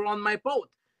when you're on my boat.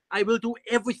 I will do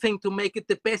everything to make it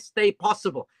the best day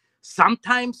possible.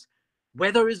 Sometimes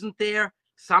weather isn't there.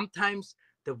 Sometimes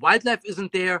the wildlife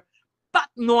isn't there. But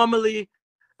normally,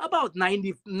 about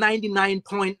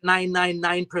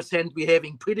 99.999%, we're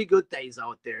having pretty good days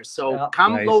out there. So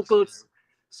come locals,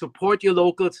 support your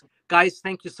locals. Guys,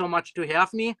 thank you so much to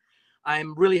have me.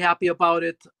 I'm really happy about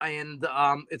it, and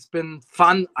it's been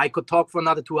fun. I could talk for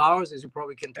another 2 hours, as you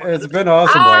probably can tell. It's been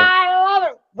awesome, Rolf. I love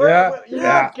it.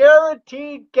 You're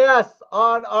guaranteed guests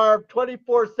on our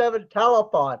 24/7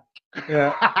 telethon.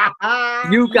 Yeah.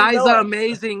 You guys are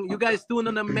amazing. You guys doing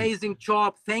an amazing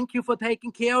job. Thank you for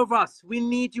taking care of us. We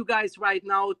need you guys right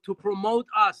now to promote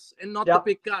us and not the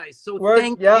big guys. So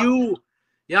thank you.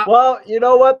 Yeah. Well, you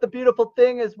know what? The beautiful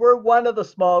thing is we're one of the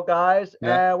small guys,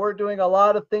 and we're doing a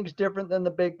lot of things different than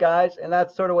the big guys, and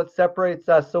that's sort of what separates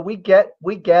us. So we get it.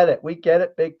 We get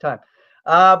it big time.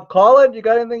 Colin, you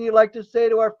got anything you'd like to say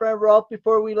to our friend Rolf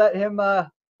before we let him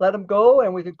go,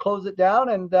 and we can close it down,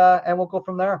 and we'll go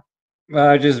from there.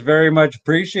 I just very much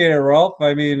appreciate it, Rolf.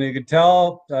 I mean, you could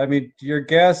tell, your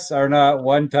guests are not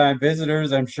one-time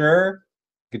visitors, I'm sure.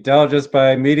 You could tell just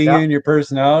by meeting you and your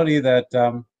personality that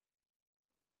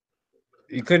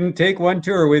you couldn't take one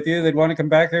tour with you. They'd want to come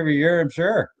back every year, I'm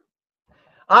sure.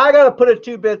 I got to put a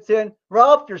 2 bits in.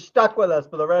 Rolf, you're stuck with us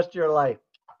for the rest of your life.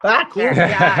 That's cool.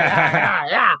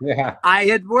 Yeah. I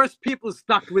had worse people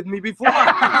stuck with me before. One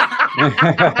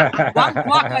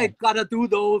plug I gotta do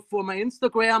though for my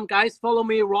Instagram, guys. Follow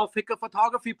me, Rolf Hicker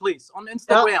Photography, please, on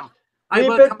Instagram. I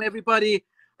welcome everybody.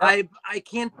 I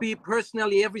can't be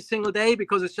personally every single day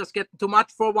because it's just getting too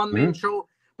much for a one-man show.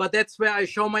 But that's where I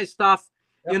show my stuff,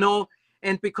 you know.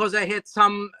 And because I had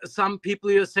some people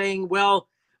here saying, well,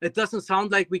 it doesn't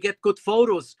sound like we get good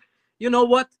photos. You know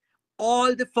what?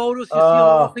 All the photos you see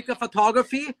on Rolf Hicker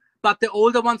Photography, but the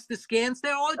older ones, the scans,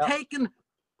 they're all taken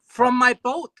from my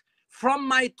boat, from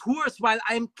my tours while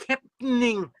I'm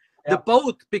captaining the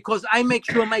boat, because I make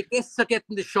sure my guests are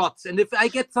getting the shots. And if I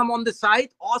get some on the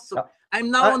side, awesome. I'm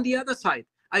now on the other side.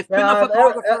 I've been a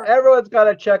photographer. Everyone's got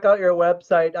to check out your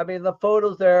website. I mean, the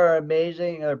photos there are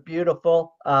amazing. They're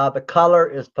beautiful. The color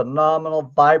is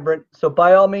phenomenal, vibrant. So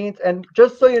by all means, and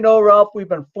just so you know, Rolf, we've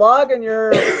been flogging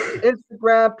your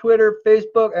Instagram, Twitter,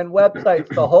 Facebook, and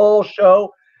websites the whole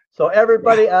show. So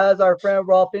everybody, as our friend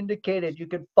Rolf indicated, you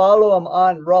can follow him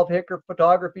on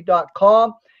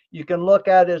RolfHickerPhotography.com. You can look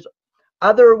at his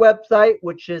other website,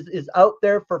 which is out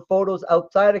there for photos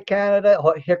outside of Canada,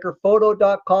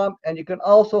 hickerphoto.com. And you can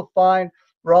also find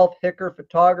Rolf Hicker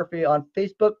Photography on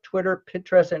Facebook, Twitter,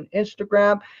 Pinterest, and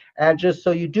Instagram. And just so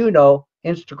you do know,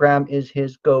 Instagram is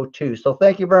his go-to. So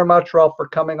thank you very much, Rolf, for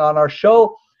coming on our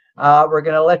show. We're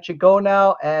going to let you go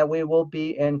now, and we will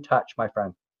be in touch, my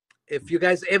friend. If you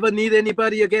guys ever need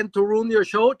anybody again to ruin your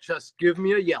show, just give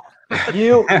me a yell. All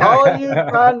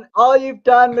you've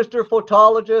done, Mr.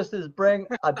 Photologist, is bring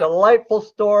a delightful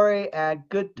story and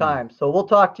good times. So we'll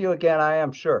talk to you again, I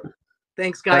am sure.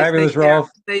 Thanks, guys. Fabulous, Rolf.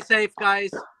 Stay safe, guys.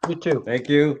 You too. Thank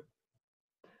you.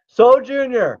 So,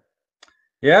 Junior.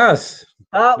 Yes.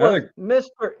 That was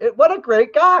what a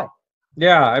great guy.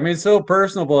 Yeah, I mean, so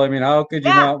personable. I mean, how could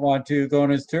you not want to go on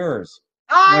his tours?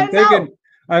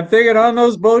 I'm thinking on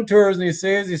those boat tours, and he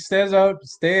says he stay out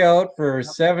for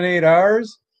 7-8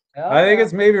 hours. I think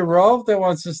it's maybe Rolf that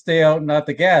wants to stay out, not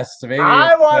the guests. Maybe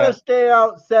I want to stay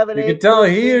out 7, 8. You can tell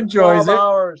he enjoys it.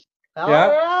 Hours.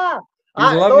 The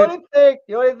only thing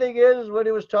is when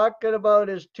he was talking about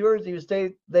his tours, he was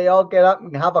saying they all get up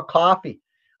and have a coffee.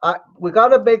 We got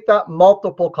to make that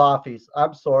multiple coffees.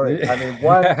 I'm sorry. I mean,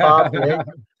 one coffee.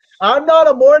 I'm not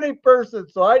a morning person,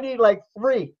 so I need like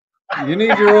 3. You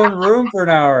need your own room for an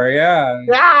hour, yeah.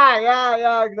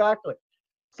 Yeah, exactly.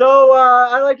 So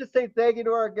I'd like to say thank you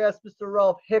to our guest, Mr.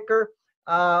 Rolf Hicker,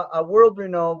 a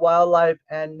world-renowned wildlife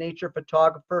and nature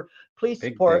photographer. Please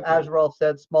support, as Rolf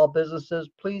said, small businesses.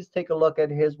 Please take a look at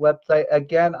his website.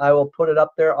 Again, I will put it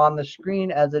up there on the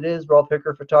screen as it is,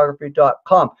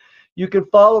 RolfHickerPhotography.com. You can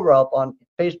follow Rolf on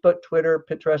Facebook, Twitter,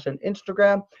 Pinterest, and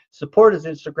Instagram. Support his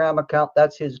Instagram account.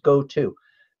 That's his go-to.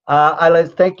 I'd like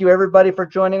to thank you, everybody, for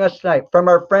joining us tonight. From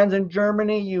our friends in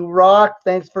Germany, you rock.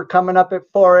 Thanks for coming up at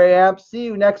 4 a.m. See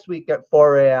you next week at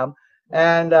 4 a.m.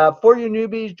 And for you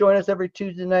newbies, join us every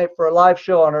Tuesday night for a live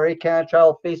show on our ehCanada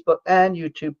Travel Facebook and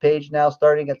YouTube page, now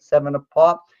starting at 7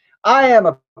 o'clock. I am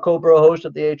a co-bro host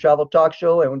of the ehTravel Talk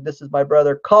Show, and this is my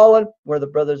brother Colin. We're the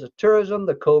Brothers of Tourism,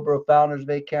 the co-bro founders of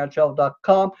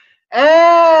ehCanadaTravel.com,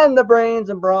 and the brains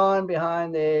and brawn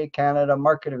behind the Canada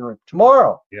Marketing Room.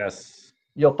 Tomorrow,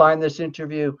 you'll find this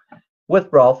interview with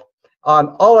Rolf on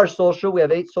all our social. We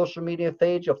have 8 social media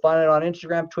pages. You'll find it on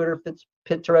Instagram, Twitter,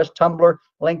 Pinterest, Tumblr,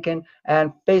 LinkedIn,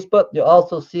 and Facebook. You'll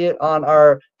also see it on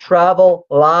our Travel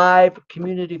Live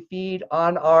community feed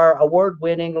on our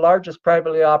award-winning, largest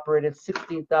privately operated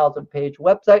 16,000 page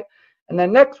website. And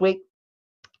then next week,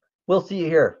 we'll see you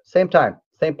here, same time,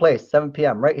 same place, 7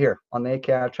 p.m. right here on the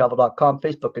ehCanadaTravel.com,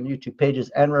 Facebook, and YouTube pages.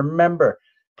 And remember,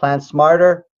 plan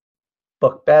smarter,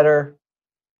 book better,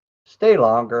 stay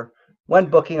longer when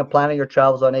booking and planning your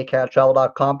travels on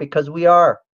ehCanadaTravel.com, because we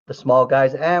are the small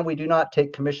guys and we do not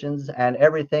take commissions and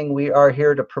everything. We are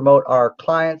here to promote our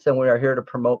clients and we are here to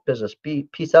promote business.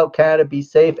 Peace out, Canada. Be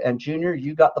safe. And Junior,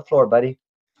 you got the floor, buddy.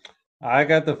 I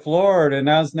got the floor to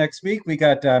announce next week. We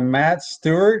got Matt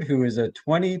Stewart, who is a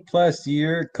 20+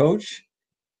 year coach,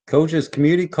 coaches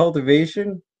community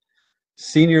cultivation,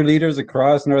 senior leaders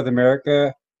across North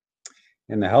America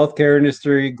in the healthcare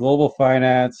industry, global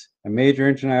finance, and major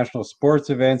international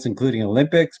sports events, including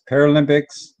Olympics,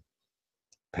 Paralympics,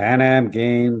 Pan Am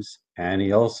Games, and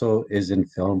he also is in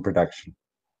film production.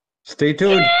 Stay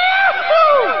tuned.